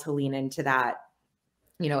able to lean into that,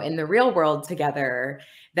 you know, in the real world together,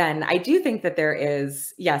 then I do think that there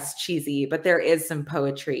is, yes, cheesy, but there is some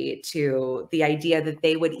poetry to the idea that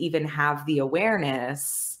they would even have the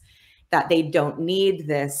awareness that they don't need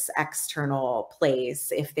this external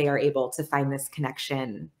place if they are able to find this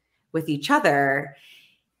connection with each other.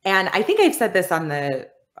 And I think I've said this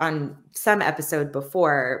on some episode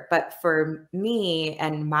before, but for me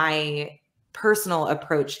and my personal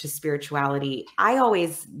approach to spirituality, I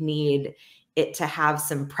always need it to have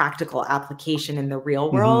some practical application in the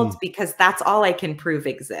real world, because that's all I can prove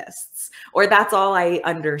exists, or that's all I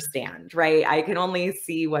understand, right? I can only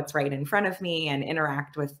see what's right in front of me and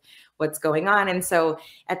interact with what's going on. And so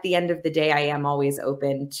at the end of the day, I am always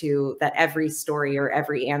open to that every story or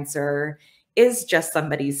every answer is just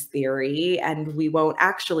somebody's theory, and we won't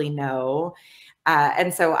actually know.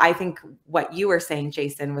 And so I think what you were saying,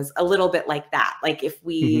 Jason, was a little bit like that. Like if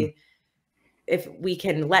we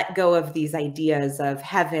can let go of these ideas of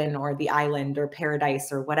heaven or the island or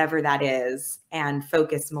paradise or whatever that is, and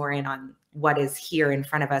focus more in on what is here in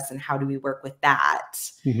front of us and how do we work with that?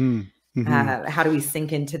 How do we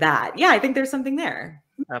sink into that? Yeah, I think there's something there.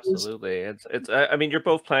 Absolutely. It's I mean, you're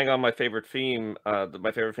both playing on my favorite theme,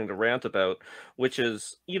 my favorite thing to rant about, which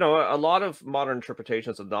is, you know, a lot of modern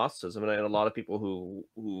interpretations of Gnosticism, and a lot of people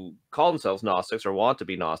who call themselves Gnostics or want to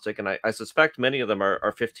be Gnostic, and I suspect many of them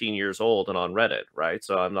are 15 years old and on Reddit, right?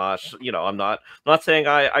 So I'm not, you know, I'm not saying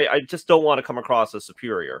I just don't want to come across as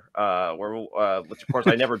superior, which of course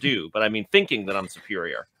I never do, but I mean thinking that I'm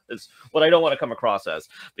superior is what I don't want to come across as,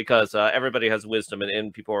 because everybody has wisdom,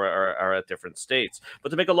 and people are at different states. But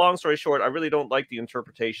to make a long story short, I really don't like the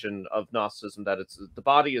interpretation of Gnosticism that it's the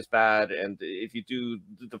body is bad, and if you do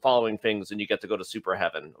the following things, then you get to go to super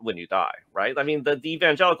heaven when you die, right? I mean, the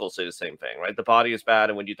evangelicals say the same thing, right? The body is bad,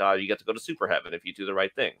 and when you die, you get to go to super heaven if you do the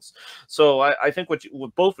right things. So I think what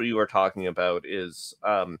both of you are talking about is,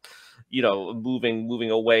 you know,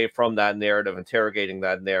 moving away from that narrative, interrogating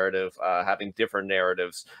that narrative, having different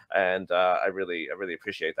narratives. And I really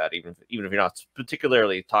appreciate that, even if you're not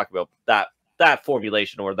particularly talking about that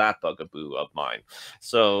formulation or that bugaboo of mine.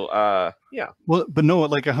 So yeah. Well, but no,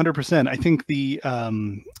 like 100%. I think the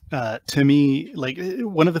to me, like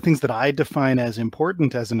one of the things that I define as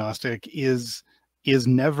important as a Gnostic is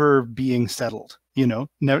never being settled. You know,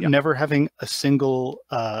 never having a single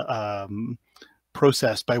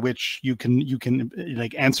process by which you can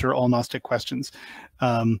like answer all Gnostic questions.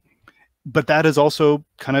 But that is also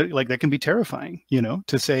kind of like, that can be terrifying, you know,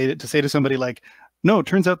 to say to somebody like, no, it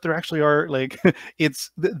turns out there actually are, like,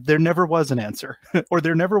 there never was an answer, or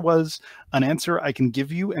there never was an answer I can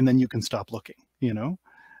give you, and then you can stop looking, you know.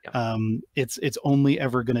 Yeah. It's only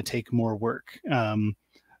ever going to take more work.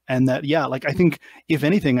 And that, yeah, like, I think if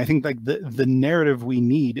anything, I think like the narrative we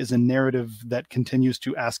need is a narrative that continues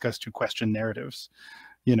to ask us to question narratives,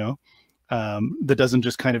 you know, that doesn't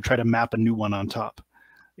just kind of try to map a new one on top.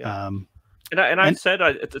 Yeah. And I've said,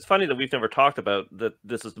 it's funny that we've never talked about that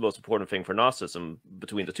this is the most important thing for Gnosticism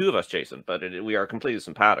between the two of us, Jason, but we are completely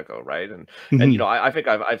simpatico, right? And you know, I think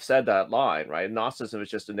I've said that line, right? Gnosticism is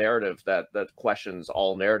just a narrative that questions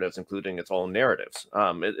all narratives, including its own narratives.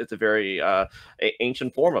 It's a very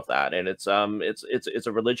ancient form of that, and it's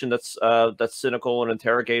a religion that's cynical and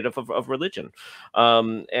interrogative of religion.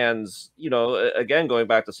 And you know, again, going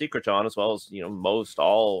back to Secret John, as well as, you know,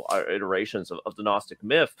 all iterations of the Gnostic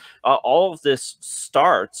myth, all of this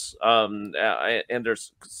starts, and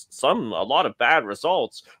there's a lot of bad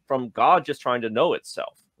results from God just trying to know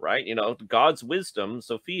itself, right? You know, God's wisdom,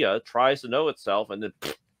 Sophia, tries to know itself, and then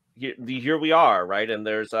here we are, right? And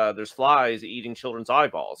there's flies eating children's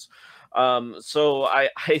eyeballs. So I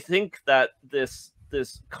think that this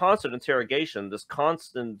constant interrogation, this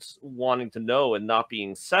constant wanting to know and not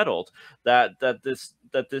being settled, that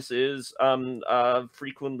this is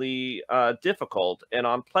frequently difficult and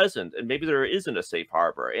unpleasant, and maybe there isn't a safe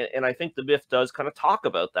harbor. And I think the myth does kind of talk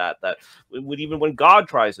about that even when God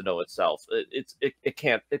tries to know itself, it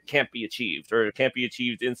can't be achieved, or it can't be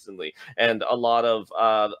achieved instantly. And a lot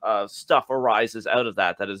of stuff arises out of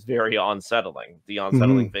that is very unsettling. The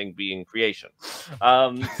unsettling thing being creation.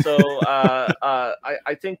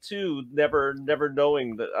 I think too, never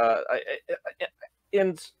knowing that,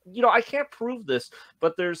 and you know, I can't prove this,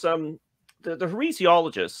 but there's the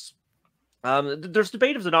heresiologists. There's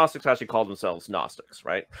debate if the Gnostics actually called themselves Gnostics,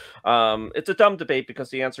 right? It's a dumb debate because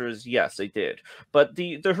the answer is yes, they did. But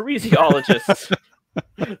the heresiologists,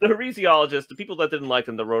 the people that didn't like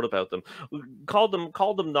them, that wrote about them, called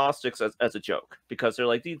them Gnostics as a joke, because they're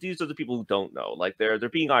like, these are the people who don't know, like they're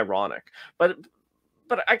being ironic. But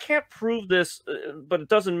I can't prove this, but it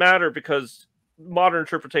doesn't matter because modern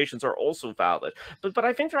interpretations are also valid. But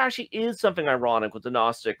I think there actually is something ironic with the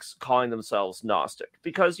Gnostics calling themselves Gnostic,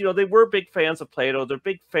 because, you know, they were big fans of Plato, they're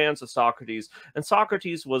big fans of Socrates, and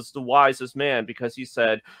Socrates was the wisest man because he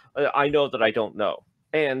said, I know that I don't know.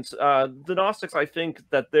 And the Gnostics, I think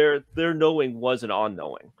that their knowing was an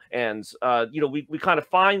unknowing. And, you know, we kind of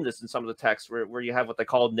find this in some of the texts where you have what they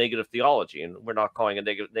call negative theology. And we're not calling it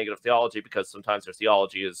negative theology because sometimes their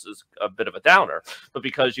theology is a bit of a downer, but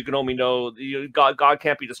because you can only know, God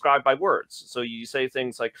can't be described by words. So you say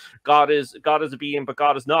things like God is a being, but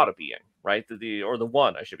God is not a being, right? Or the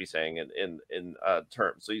one, I should be saying in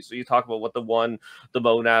terms. So you talk about what the one, the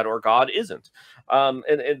monad, or God isn't.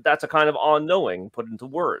 And that's a kind of unknowing put into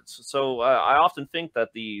words. So I often think that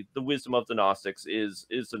the wisdom of the Gnostics is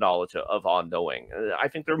the knowledge of unknowing. I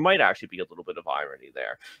think there might actually be a little bit of irony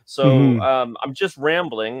there. So I'm just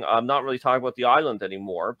rambling. I'm not really talking about the island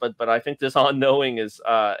anymore, but I think this unknowing is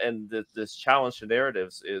and this challenge to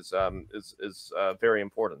narratives is very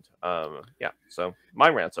important. Yeah. So my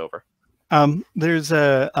rant's over. There's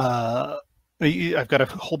I've got a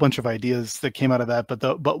whole bunch of ideas that came out of that,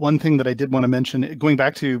 but one thing that I did want to mention, going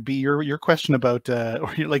back to your question about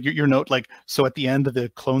or your note, like, so at the end the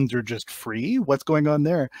clones are just free. What's going on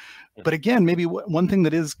there? Yeah. But again, maybe one thing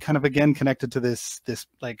that is kind of again connected to this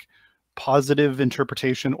like positive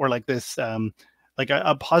interpretation, or like this like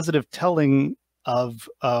a positive telling of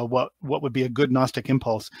what would be a good Gnostic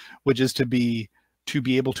impulse, which is to be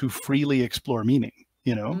able to freely explore meaning.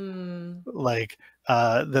 You know, like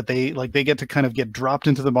that they get to kind of get dropped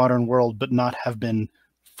into the modern world, but not have been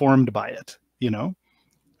formed by it, you know?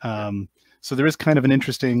 So there is kind of an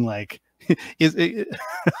interesting, like, the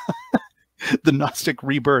Gnostic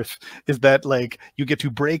rebirth is that, like, you get to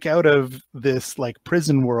break out of this, like,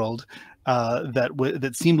 prison world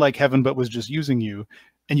that seemed like heaven, but was just using you.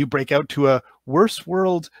 And you break out to a worse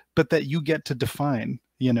world, but that you get to define,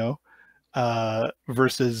 you know?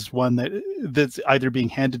 Versus one that's either being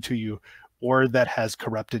handed to you or that has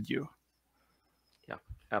corrupted you. Yeah,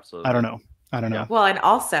 absolutely. I don't know. Yeah. Well, and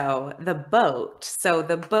also the boat. So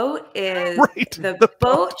the boat is right. The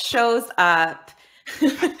boat shows up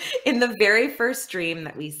in the very first dream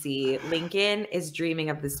that we see. Lincoln is dreaming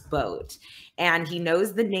of this boat, and he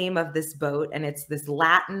knows the name of this boat, and it's this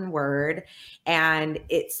Latin word, and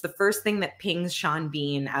it's the first thing that pings Sean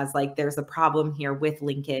Bean as, like, there's a problem here with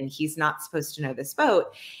Lincoln. He's not supposed to know this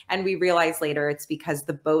boat. And we realize later it's because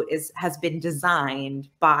the boat has been designed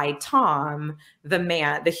by Tom,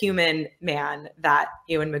 the human man that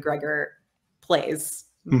Ewan McGregor plays,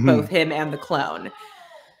 both him and the clone.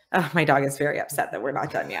 Oh, my dog is very upset that we're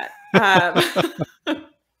not done yet.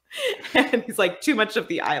 And he's like, too much of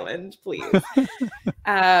the island, please.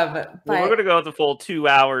 But we're going to go the full 2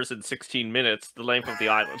 hours and 16 minutes, the length of the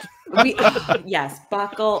island. Yes,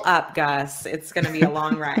 buckle up, Gus. It's going to be a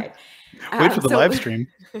long ride. Wait for the live stream.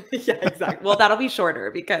 Yeah, exactly. Well, that'll be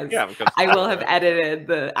shorter because I will have edited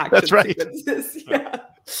the action sequences. Yeah.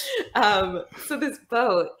 So this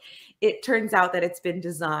boat, it turns out that it's been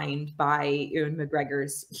designed by Ewan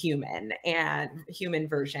McGregor's human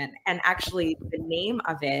version. And actually the name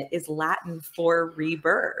of it is Latin for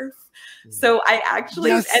rebirth. So I actually,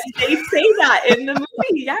 and they say that in the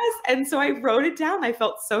movie. Yes. And so I wrote it down. I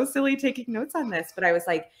felt so silly taking notes on this, but I was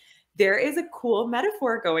like, there is a cool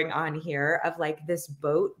metaphor going on here of, like, this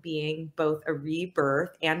boat being both a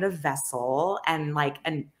rebirth and a vessel, and like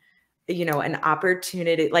an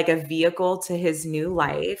opportunity, like a vehicle to his new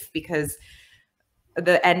life, because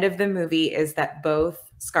the end of the movie is that both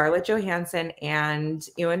Scarlett Johansson and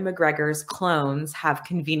Ewan McGregor's clones have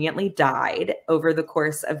conveniently died over the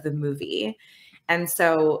course of the movie. And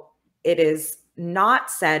so it is not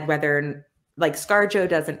said whether, like, ScarJo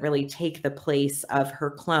doesn't really take the place of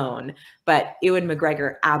her clone, but Ewan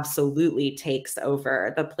McGregor absolutely takes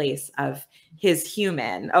over the place of his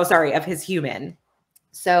human. Of his human.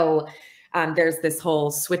 So there's this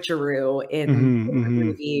whole switcheroo in the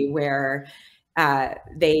movie where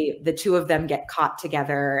the two of them get caught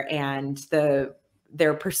together, and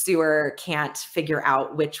their pursuer can't figure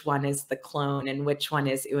out which one is the clone and which one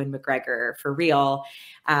is Ewan McGregor for real.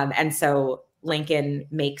 And so Lincoln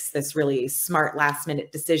makes this really smart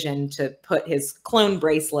last-minute decision to put his clone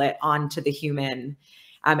bracelet onto the human,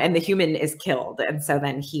 and the human is killed. And so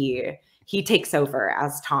then he takes over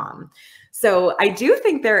as Tom. So I do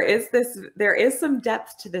think there is some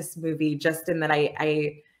depth to this movie, just in that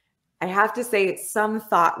I have to say some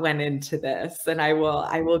thought went into this, and I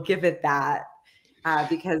will give it that,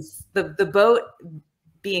 because the boat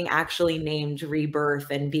being actually named Rebirth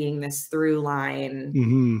and being this through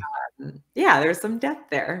line, yeah, there's some depth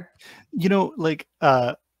there. You know, like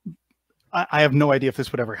I have no idea if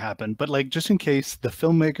this would ever happen, but like, just in case the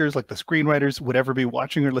filmmakers, like the screenwriters, would ever be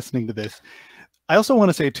watching or listening to this, I also want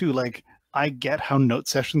to say too, like, I get how note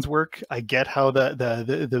sessions work. I get how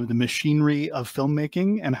the machinery of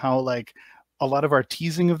filmmaking, and how like a lot of our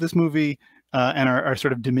teasing of this movie and our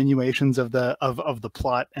sort of diminutions of the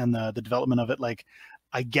plot and the development of it, like,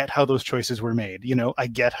 I get how those choices were made. You know, I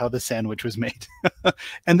get how the sandwich was made.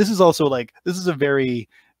 And this is also like, this is a very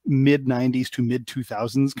mid 90s to mid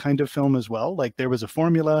 2000s kind of film as well. Like, there was a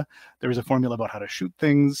formula about how to shoot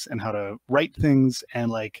things and how to write things, and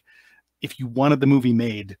like, if you wanted the movie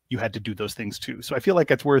made, you had to do those things too. So I feel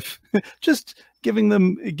like it's worth just giving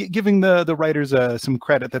the writers some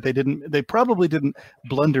credit, that they probably didn't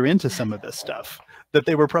blunder into some of this stuff, that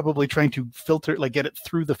they were probably trying to filter, like, get it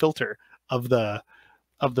through the filter of the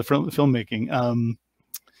filmmaking.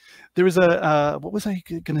 There was a what was I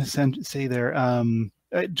gonna say there? I'm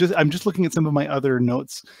just looking at some of my other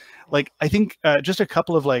notes. Like, I think just a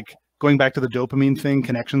couple of, like, going back to the dopamine thing,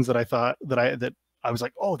 connections that I thought that I was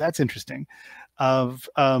like, oh, that's interesting. I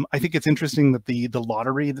think it's interesting that the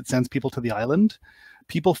lottery that sends people to the island,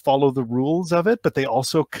 people follow the rules of it, but they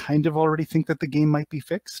also kind of already think that the game might be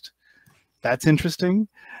fixed. That's interesting.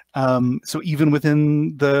 So even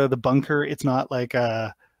within the bunker, it's not like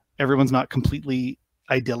everyone's not completely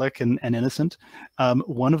idyllic and innocent.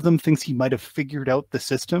 One of them thinks he might have figured out the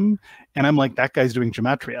system, and I'm like, that guy's doing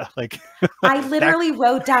gematria. Like, I literally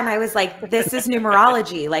wrote down, I was like, this is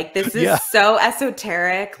numerology. Like, this is so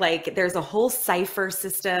esoteric. Like, there's a whole cipher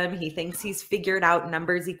system. He thinks he's figured out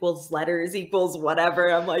numbers equals letters equals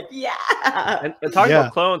whatever. I'm like, yeah. And talking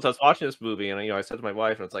about clones, I was watching this movie, and I said to my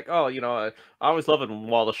wife, and it's like, oh, I always love it when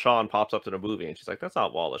Wallace Shawn pops up in a movie, and she's like, that's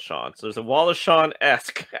not Wallace Shawn. So there's a Wallace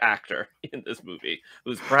Shawn-esque actor in this movie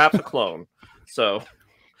who's perhaps a clone. So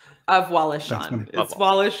of Wallace Shawn. It's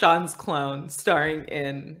Wallace Shawn's clone starring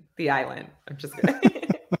in The Island. I'm just kidding.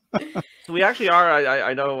 So we actually are.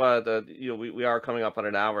 I know we are coming up on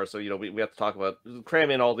an hour, so we have to talk about,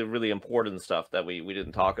 cram in all the really important stuff that we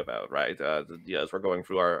didn't talk about, right? As we're going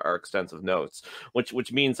through our extensive notes,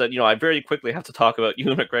 which means that I very quickly have to talk about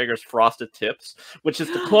Ewan McGregor's frosted tips, which is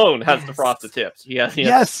the clone has the frosted tips.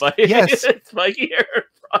 Yes. Spiky hair,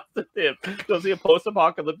 frosted tips. So it's a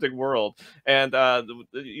post-apocalyptic world, and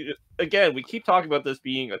again, we keep talking about this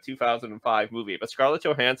being a 2005 movie, but Scarlett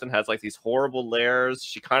Johansson has like these horrible layers.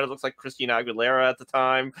 She kind of looks like Christina Aguilera at the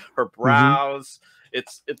time. Her brows.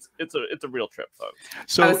 It's a real trip, folks.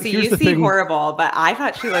 So you see horrible, but I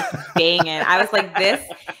thought she looked banging. I was like,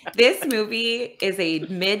 this movie is a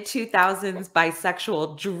mid 2000s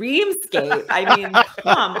bisexual dreamscape. I mean,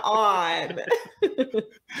 come on.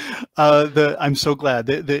 I'm so glad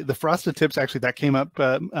the frosted tips, actually, that came up.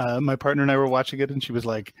 My partner and I were watching it, and she was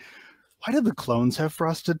like, why do the clones have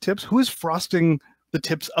frosted tips? Who is frosting the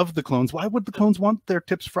tips of the clones? Why would the clones want their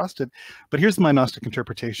tips frosted? But here's my Gnostic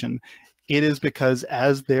interpretation. It is because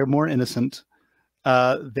as they're more innocent,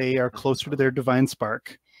 they are closer to their divine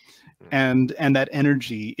spark. And that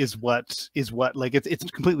energy is what like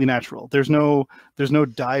it's completely natural. There's no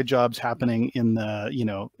dye jobs happening in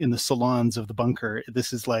the salons of the bunker.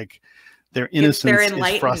 This is like their innocence, their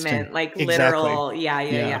enlightenment, like literal.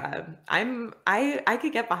 Yeah. I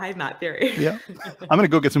could get behind that theory. Yeah, I'm gonna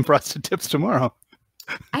go get some frosted tips tomorrow.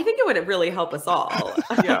 I think it would really help us all.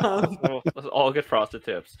 Yeah, let's all get frosted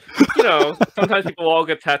tips. Sometimes people all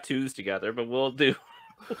get tattoos together, but we'll do.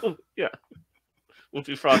 We'll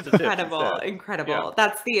do frosted tips. Incredible. Yeah.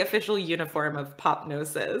 That's the official uniform of Pop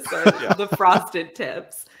Gnosis. The frosted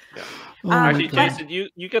tips. Yeah. Actually, Jason,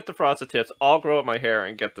 you get the frosted tips. I'll grow up my hair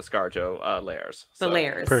and get the ScarJo layers. The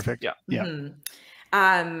layers. Perfect. Yeah.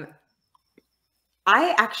 Mm-hmm.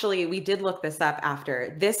 We did look this up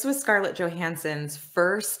after. This was Scarlett Johansson's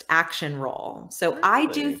first action role. So really? I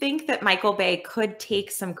do think that Michael Bay could take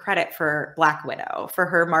some credit for Black Widow, for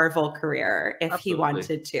her Marvel career, if he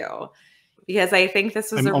wanted to. Because I think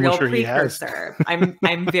this was a real precursor.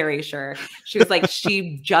 I'm very sure. She was like,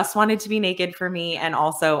 she just wanted to be naked for me, and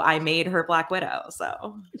also I made her Black Widow.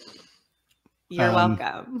 So you're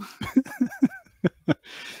welcome.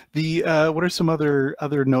 What are some other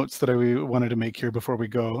notes that I wanted to make here before we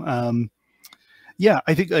go?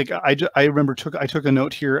 I think like I remember I took a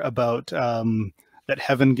note here about that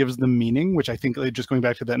heaven gives them meaning, which I think, like, just going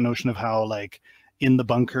back to that notion of how like in the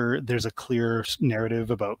bunker, there's a clear narrative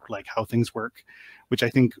about like how things work, which I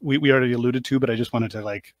think we already alluded to, but I just wanted to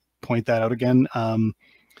like point that out again.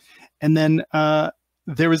 And then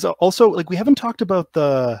there is also, like, we haven't talked about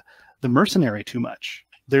the mercenary too much.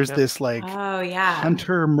 There's this like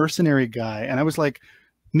hunter mercenary guy, and I was like,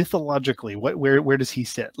 mythologically, where does he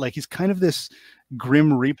sit? Like, he's kind of this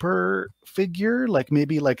Grim Reaper figure, like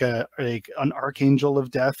maybe like an archangel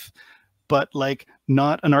of death, but like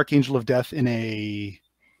not an archangel of death in a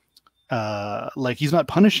like, he's not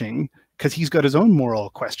punishing because he's got his own moral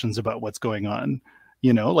questions about what's going on.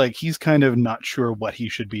 You know, like he's kind of not sure what he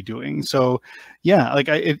should be doing. So yeah, like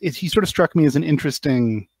he sort of struck me as an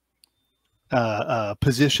interesting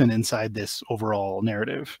position inside this overall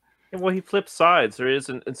narrative. Well, he flips sides. There is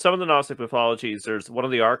in some of the Gnostic mythologies, there's one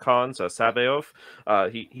of the archons, Sabaoth.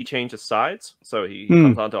 He changes sides, so he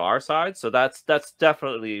comes onto our side. So that's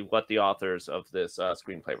definitely what the authors of this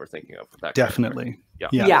screenplay were thinking of. That definitely,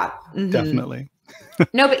 yeah. Definitely.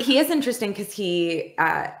 No, but he is interesting because he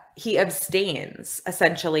abstains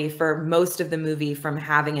essentially for most of the movie from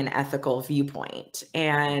having an ethical viewpoint,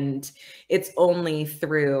 and it's only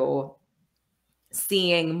through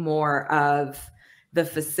seeing more of the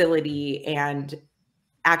facility and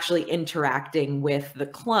actually interacting with the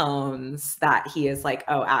clones that he is like,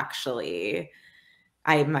 oh, actually,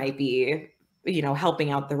 I might be, you know, helping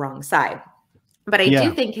out the wrong side. But I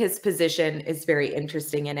do think his position is very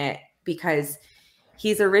interesting in it, because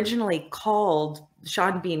he's originally called,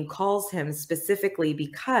 Sean Bean calls him specifically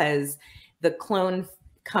because the clone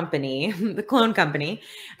company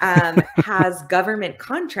has government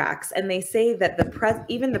contracts, and they say that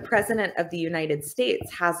even the president of the United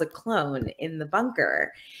States has a clone in the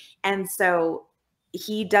bunker, and so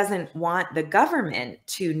he doesn't want the government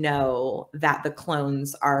to know that the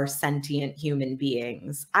clones are sentient human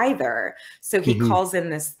beings either. So he calls in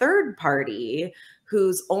this third party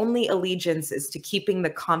whose only allegiance is to keeping the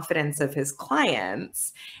confidence of his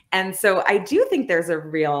clients. And so I do think there's a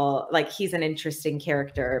real, like, he's an interesting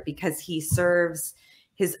character because he serves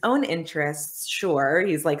his own interests. Sure,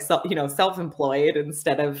 he's like, self-employed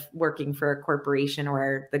instead of working for a corporation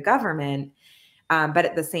or the government. But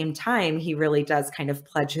at the same time, he really does kind of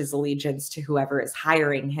pledge his allegiance to whoever is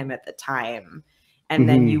hiring him at the time. And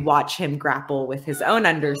then you watch him grapple with his own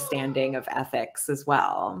understanding of ethics as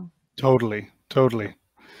well. Totally.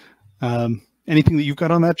 Anything that you've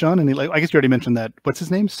got on that, John? And I guess you already mentioned that. What's his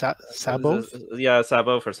name? Sabaoth? Yeah,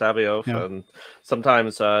 Sabaoth or Sabaoth. Yeah. And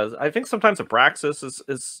sometimes I think sometimes Abraxas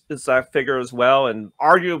is that figure as well, and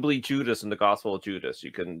arguably Judas in the Gospel of Judas.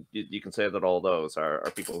 You can say that all those are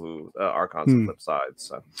people who archons on flip sides.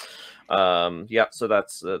 So so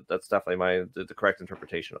that's definitely the correct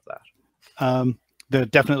interpretation of that.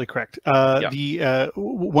 Definitely correct. The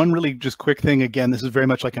one really just quick thing, again, this is very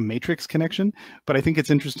much like a Matrix connection, but I think it's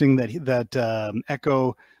interesting that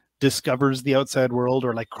Echo discovers the outside world,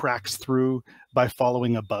 or like cracks through by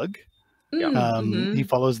following a bug. He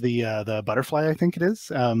follows the butterfly, I think it is.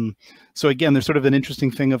 So again, there's sort of an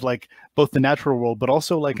interesting thing of like both the natural world, but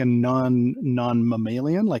also like a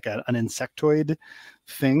non-mammalian, like an insectoid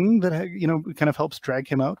thing that, you know, kind of helps drag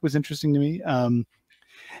him out, was interesting to me.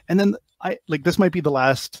 And then this might be the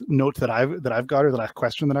last note that I've got, or the last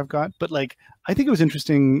question that I've got, but like, I think it was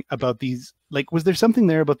interesting about these, like, was there something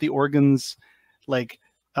there about the organs, like,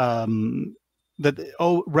 the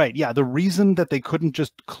reason that they couldn't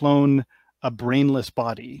just clone a brainless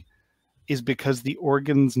body is because the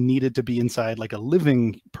organs needed to be inside like a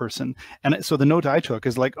living person. And so the note I took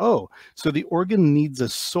is like, oh, so the organ needs a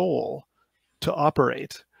soul to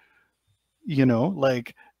operate, you know,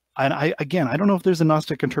 like. And I don't know if there's a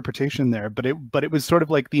Gnostic interpretation there, but it was sort of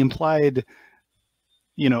like the implied,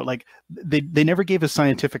 you know, like they never gave a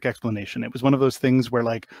scientific explanation. It was one of those things where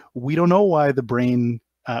like, we don't know why the brain.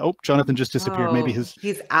 Jonathan just disappeared. Oh, maybe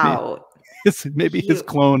he's out. Maybe his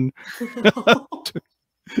clone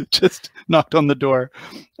just knocked on the door.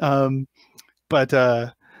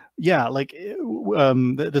 The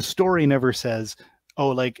story never says, oh,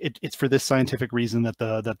 like it's for this scientific reason that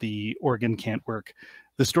the organ can't work.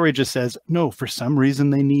 The story just says, no, for some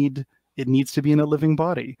reason it needs to be in a living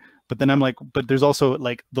body. But then I'm like, but there's also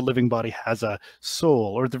like the living body has a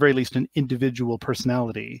soul, or at the very least an individual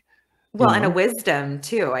personality. Well, and a wisdom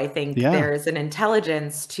too. I think there's an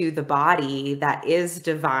intelligence to the body that is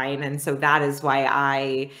divine. And so that is why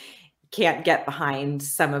I can't get behind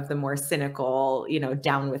some of the more cynical, you know,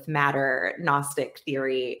 down with matter Gnostic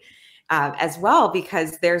theory. as well,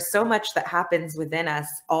 because there's so much that happens within us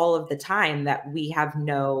all of the time that we have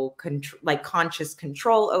no conscious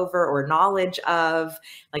control over or knowledge of,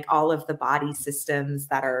 like all of the body systems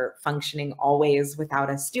that are functioning always without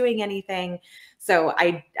us doing anything. So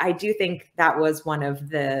I do think that was one of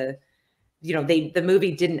the, the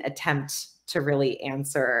movie didn't attempt to really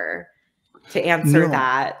answer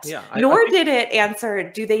that. Yeah, Nor did it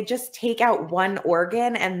answer, do they just take out one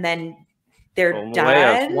organ and then they're done?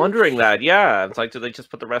 I was wondering that. Yeah, it's like, do they just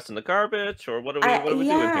put the rest in the garbage, or what are we doing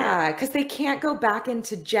here? Yeah, because they can't go back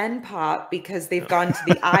into Gen Pop because they've gone to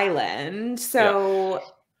the island, so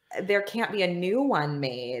there can't be a new one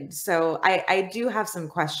made. So I do have some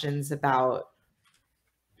questions about,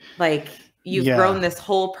 like, you've grown this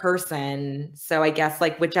whole person, so I guess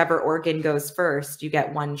like whichever organ goes first, you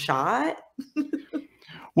get one shot.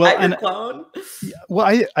 Well, and clone.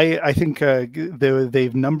 Well, I think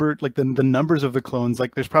they've numbered, like, the numbers of the clones.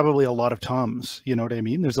 Like, there's probably a lot of Toms. You know what I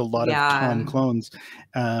mean? There's a lot of Tom clones.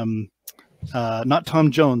 Not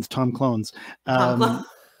Tom Jones, Tom clones. But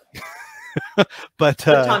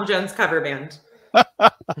the Tom Jones cover band.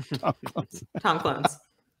 Tom clones. Tom clones.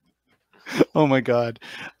 Oh my God.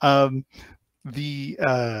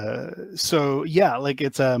 So yeah, like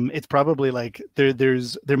it's probably like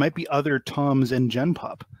there might be other Toms in Gen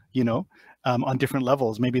Pop, on different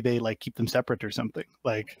levels. Maybe they like keep them separate or something,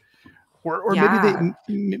 like, or maybe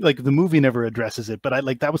they, like, the movie never addresses it, but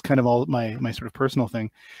that was kind of all my sort of personal thing.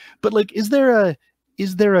 But like, is there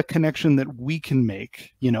a connection that we can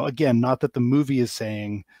make, again, not that the movie is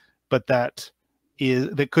saying, but that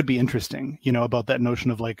could be interesting, about that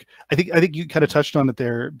notion of, like, I think you kind of touched on it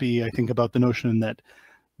there, I think, about the notion that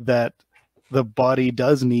the body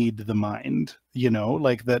does need the mind,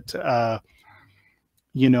 like that,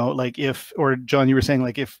 like, if, or John, you were saying,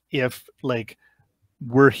 like, if like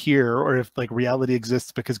we're here, or if like reality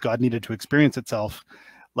exists because God needed to experience itself,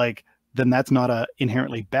 like, then that's not a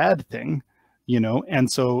inherently bad thing,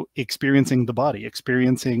 and so experiencing the body,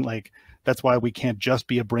 like, that's why we can't just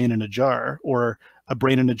be a brain in a jar, or a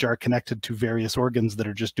brain in a jar connected to various organs that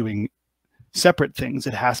are just doing separate things.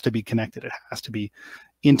 It has to be connected. It has to be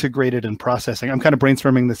integrated and processing. I'm kind of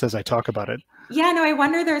brainstorming this as I talk about it. Yeah, no, I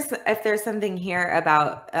wonder if there's something here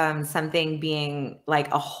about something being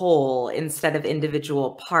like a whole instead of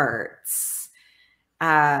individual parts.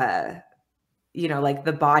 Like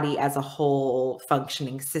the body as a whole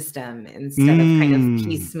functioning system instead of kind of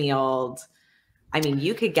piecemealed. I mean,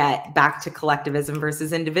 you could get back to collectivism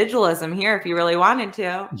versus individualism here if you really wanted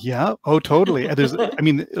to. Yeah. Oh, totally.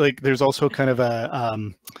 There's also kind of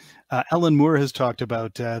Ellen Moore has talked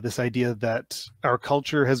about this idea that our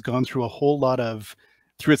culture has gone through a whole lot of,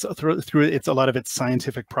 through a lot of its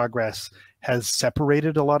scientific progress has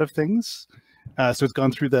separated a lot of things. So it's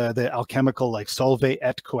gone through the alchemical, like, solve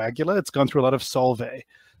et coagula. It's gone through a lot of solve,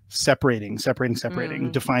 separating, defining.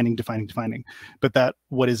 But that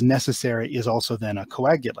what is necessary is also then a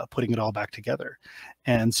coagula, putting it all back together.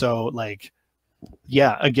 And so, like,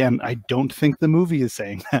 yeah, again, I don't think the movie is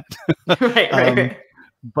saying that. Right.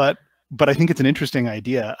 But I think it's an interesting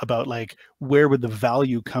idea about, like, where would the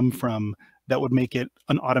value come from that would make it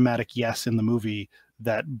an automatic yes in the movie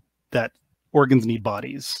that organs need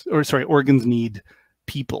bodies, or sorry, organs need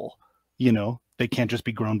people, they can't just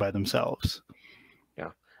be grown by themselves.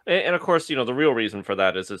 And of course, the real reason for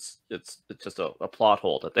that is it's just a plot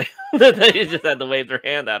hole that they just had to wave their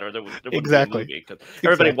hand at, or there wouldn't be a movie, because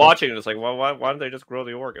everybody watching it is like, well, why don't they just grow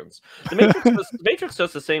the organs? The Matrix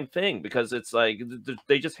does the same thing, because it's like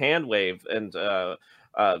they just hand wave, and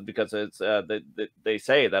because it's they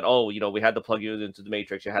say that, oh, we had to plug you into the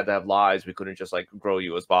Matrix, you had to have lives, we couldn't just like grow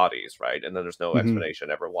you as bodies, right? And then there's no explanation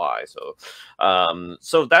ever why. So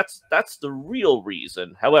so that's the real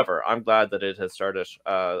reason. However, I'm glad that it has started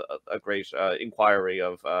a great inquiry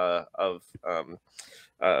of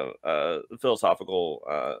philosophical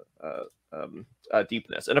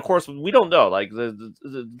deepness. And of course, we don't know, like,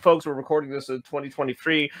 the folks were recording this in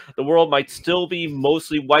 2023, the world might still be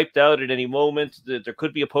mostly wiped out at any moment. There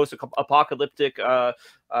could be a post-apocalyptic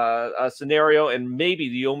scenario, and maybe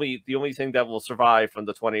the only thing that will survive from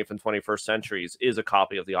the 20th and 21st centuries is a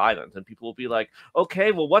copy of the island, and people will be like,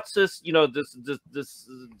 okay, well, what's this,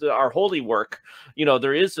 our holy work,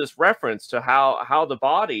 there is this reference to how the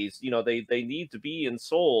bodies, they need to be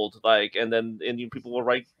ensouled, like, and people will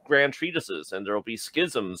write grand treatises, and there will be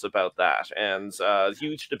schisms about that, and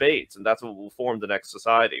huge debates, and that's what will form the next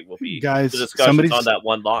society, will be the discussions on that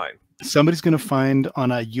one line. Somebody's going to find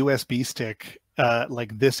on a USB stick,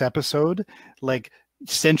 like, this episode, like,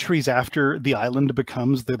 centuries after the island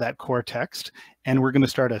becomes that core text, and we're going to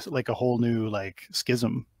start a whole new, like,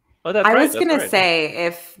 schism. Oh, that's I right. was going to say,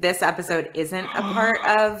 if this episode isn't a part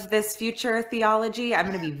of this future theology, I'm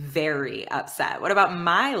going to be very upset. What about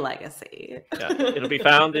my legacy? Yeah, it'll be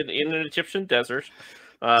found in an Egyptian desert.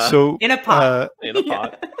 So in a pot. In a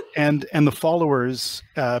pot. And the followers,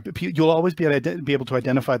 you'll always be able to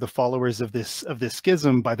identify the followers of this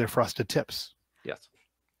schism by their frosted tips. Yes.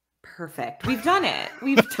 Perfect. We've done it.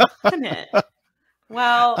 We've done it.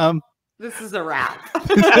 Well, this is a wrap.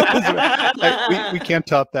 We can't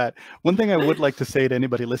top that. One thing I would like to say to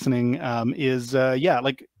anybody listening is, I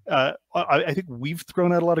think we've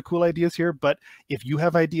thrown out a lot of cool ideas here, but if you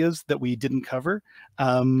have ideas that we didn't cover,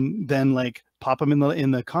 then like pop them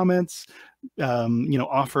in the comments,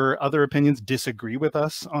 offer other opinions, disagree with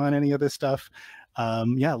us on any of this stuff.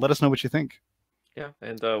 Let us know what you think. Yeah,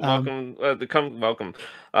 and welcome. Welcome.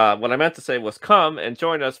 What I meant to say was come and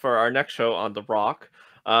join us for our next show on The Rock.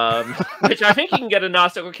 Which I think you can get a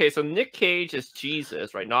Gnostic. Okay, so Nick Cage is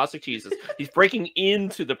Jesus, right? Gnostic Jesus. He's breaking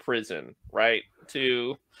into the prison, right?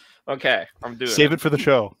 Okay, I'm doing Save it for the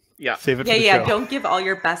show. Yeah. Save it for the show. Don't give all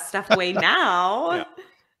your best stuff away now.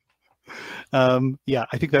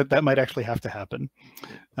 I think that might actually have to happen.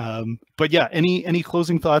 But yeah, any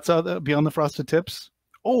closing thoughts beyond the frosted tips?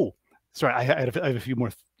 Oh, sorry, I have a few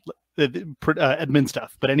more admin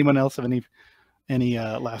stuff, but anyone else have any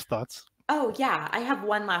last thoughts? Oh, yeah. I have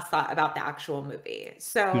one last thought about the actual movie.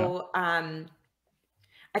 So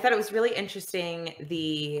I thought it was really interesting.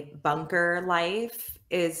 The bunker life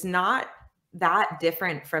is not that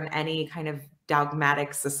different from any kind of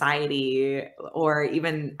dogmatic society, or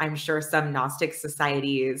even, I'm sure, some Gnostic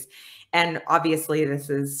societies. And obviously, this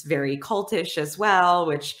is very cultish as well,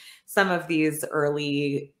 which some of these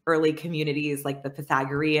early communities, like the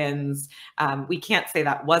Pythagoreans, we can't say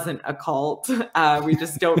that wasn't a cult. We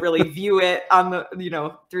just don't really view it on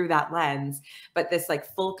through that lens. But this like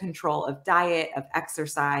full control of diet, of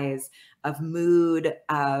exercise, of mood,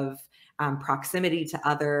 of proximity to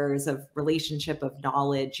others, of relationship, of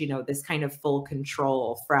knowledge, this kind of full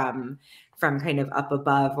control from kind of up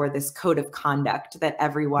above, or this code of conduct that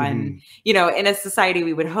everyone, in a society,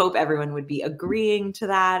 we would hope everyone would be agreeing to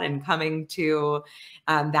that and coming to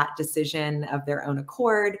that decision of their own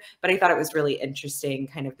accord. But I thought it was really interesting,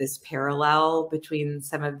 kind of this parallel between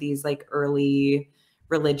some of these like early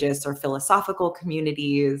religious or philosophical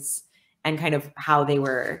communities and kind of how they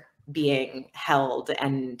were being held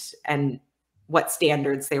and what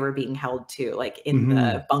standards they were being held to, like in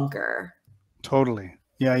the bunker. Totally.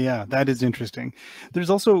 Yeah, that is interesting.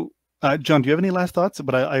 There's also, John, do you have any last thoughts?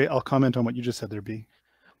 But I'll comment on what you just said there, B.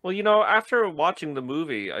 Well, after watching the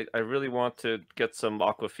movie, I really want to get some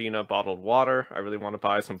Aquafina bottled water. I really want to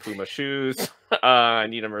buy some Puma shoes. I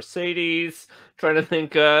need a Mercedes. Trying to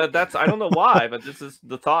think, I don't know why, but this is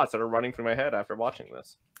the thoughts that are running through my head after watching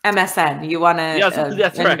this. MSN, you want to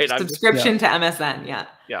that's right. Subscription to MSN, yeah.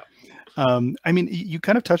 I mean, you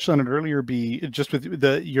kind of touched on it earlier, B, just with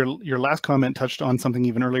your last comment touched on something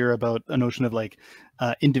even earlier about a notion of like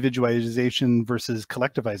individualization versus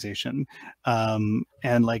collectivization,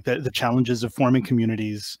 and like the challenges of forming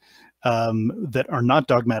communities that are not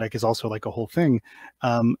dogmatic is also like a whole thing.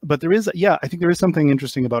 But there is, I think there is something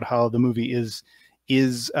interesting about how the movie is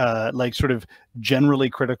like sort of generally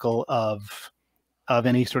critical of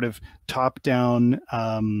any sort of top-down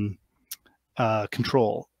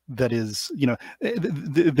control. That is,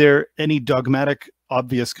 there any dogmatic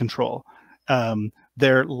obvious control.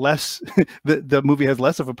 They're less. The movie has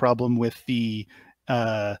less of a problem with the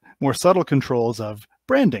more subtle controls of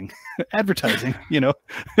branding, advertising.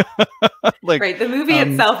 Like right. The movie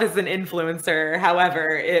itself is an influencer. However,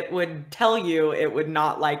 it would tell you it would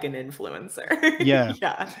not like an influencer. Yeah.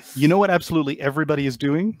 Yeah. You know what? Absolutely, everybody is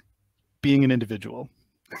doing, being an individual.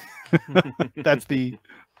 That's the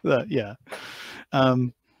yeah.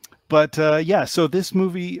 But so this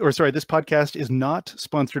podcast is not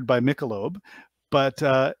sponsored by Michelob, but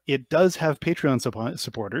it does have Patreon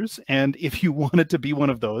supporters. And if you wanted to be one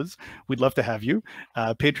of those, we'd love to have you.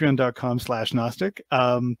 Patreon.com/Gnostic.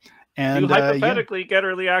 And you hypothetically get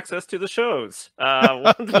early access to the shows,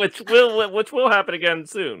 which will happen again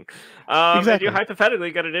soon. Exactly. And you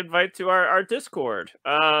hypothetically get an invite to our Discord,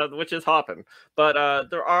 which is hopping. But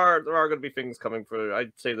there are going to be things coming for. I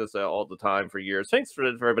say this all the time for years. Thanks for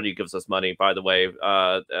everybody who gives us money, by the way,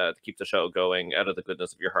 to keep the show going out of the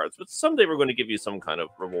goodness of your hearts. But someday we're going to give you some kind of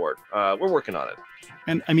reward. We're working on it.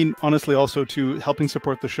 And I mean, honestly, also to helping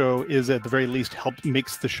support the show is at the very least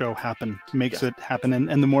makes the show happen, makes it happen,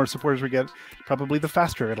 and the more supporters we get, probably the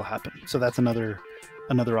faster it'll happen. So that's another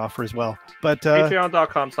offer as well. But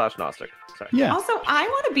Patreon.com/Gnostic. Yeah. Also, I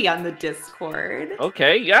want to be on the Discord.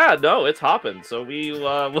 Okay, yeah, no, it's hopping. So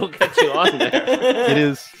we'll get you on there.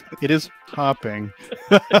 It is hopping.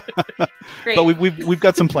 Great. But we've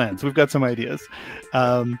got some plans. We've got some ideas.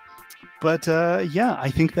 But yeah, I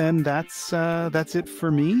think then that's it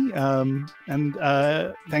for me. And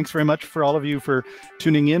thanks very much for all of you for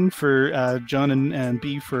tuning in, for John and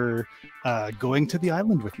B for going to the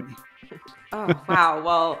island with me. Oh wow!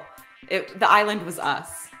 Well, the island was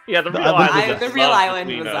us. Yeah, the real island. The real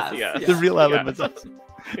island was us. Yeah. The real island was us,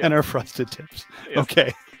 and our frosted tips. Yes.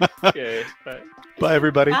 Okay. Okay. Bye. Bye,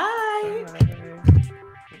 everybody. Bye.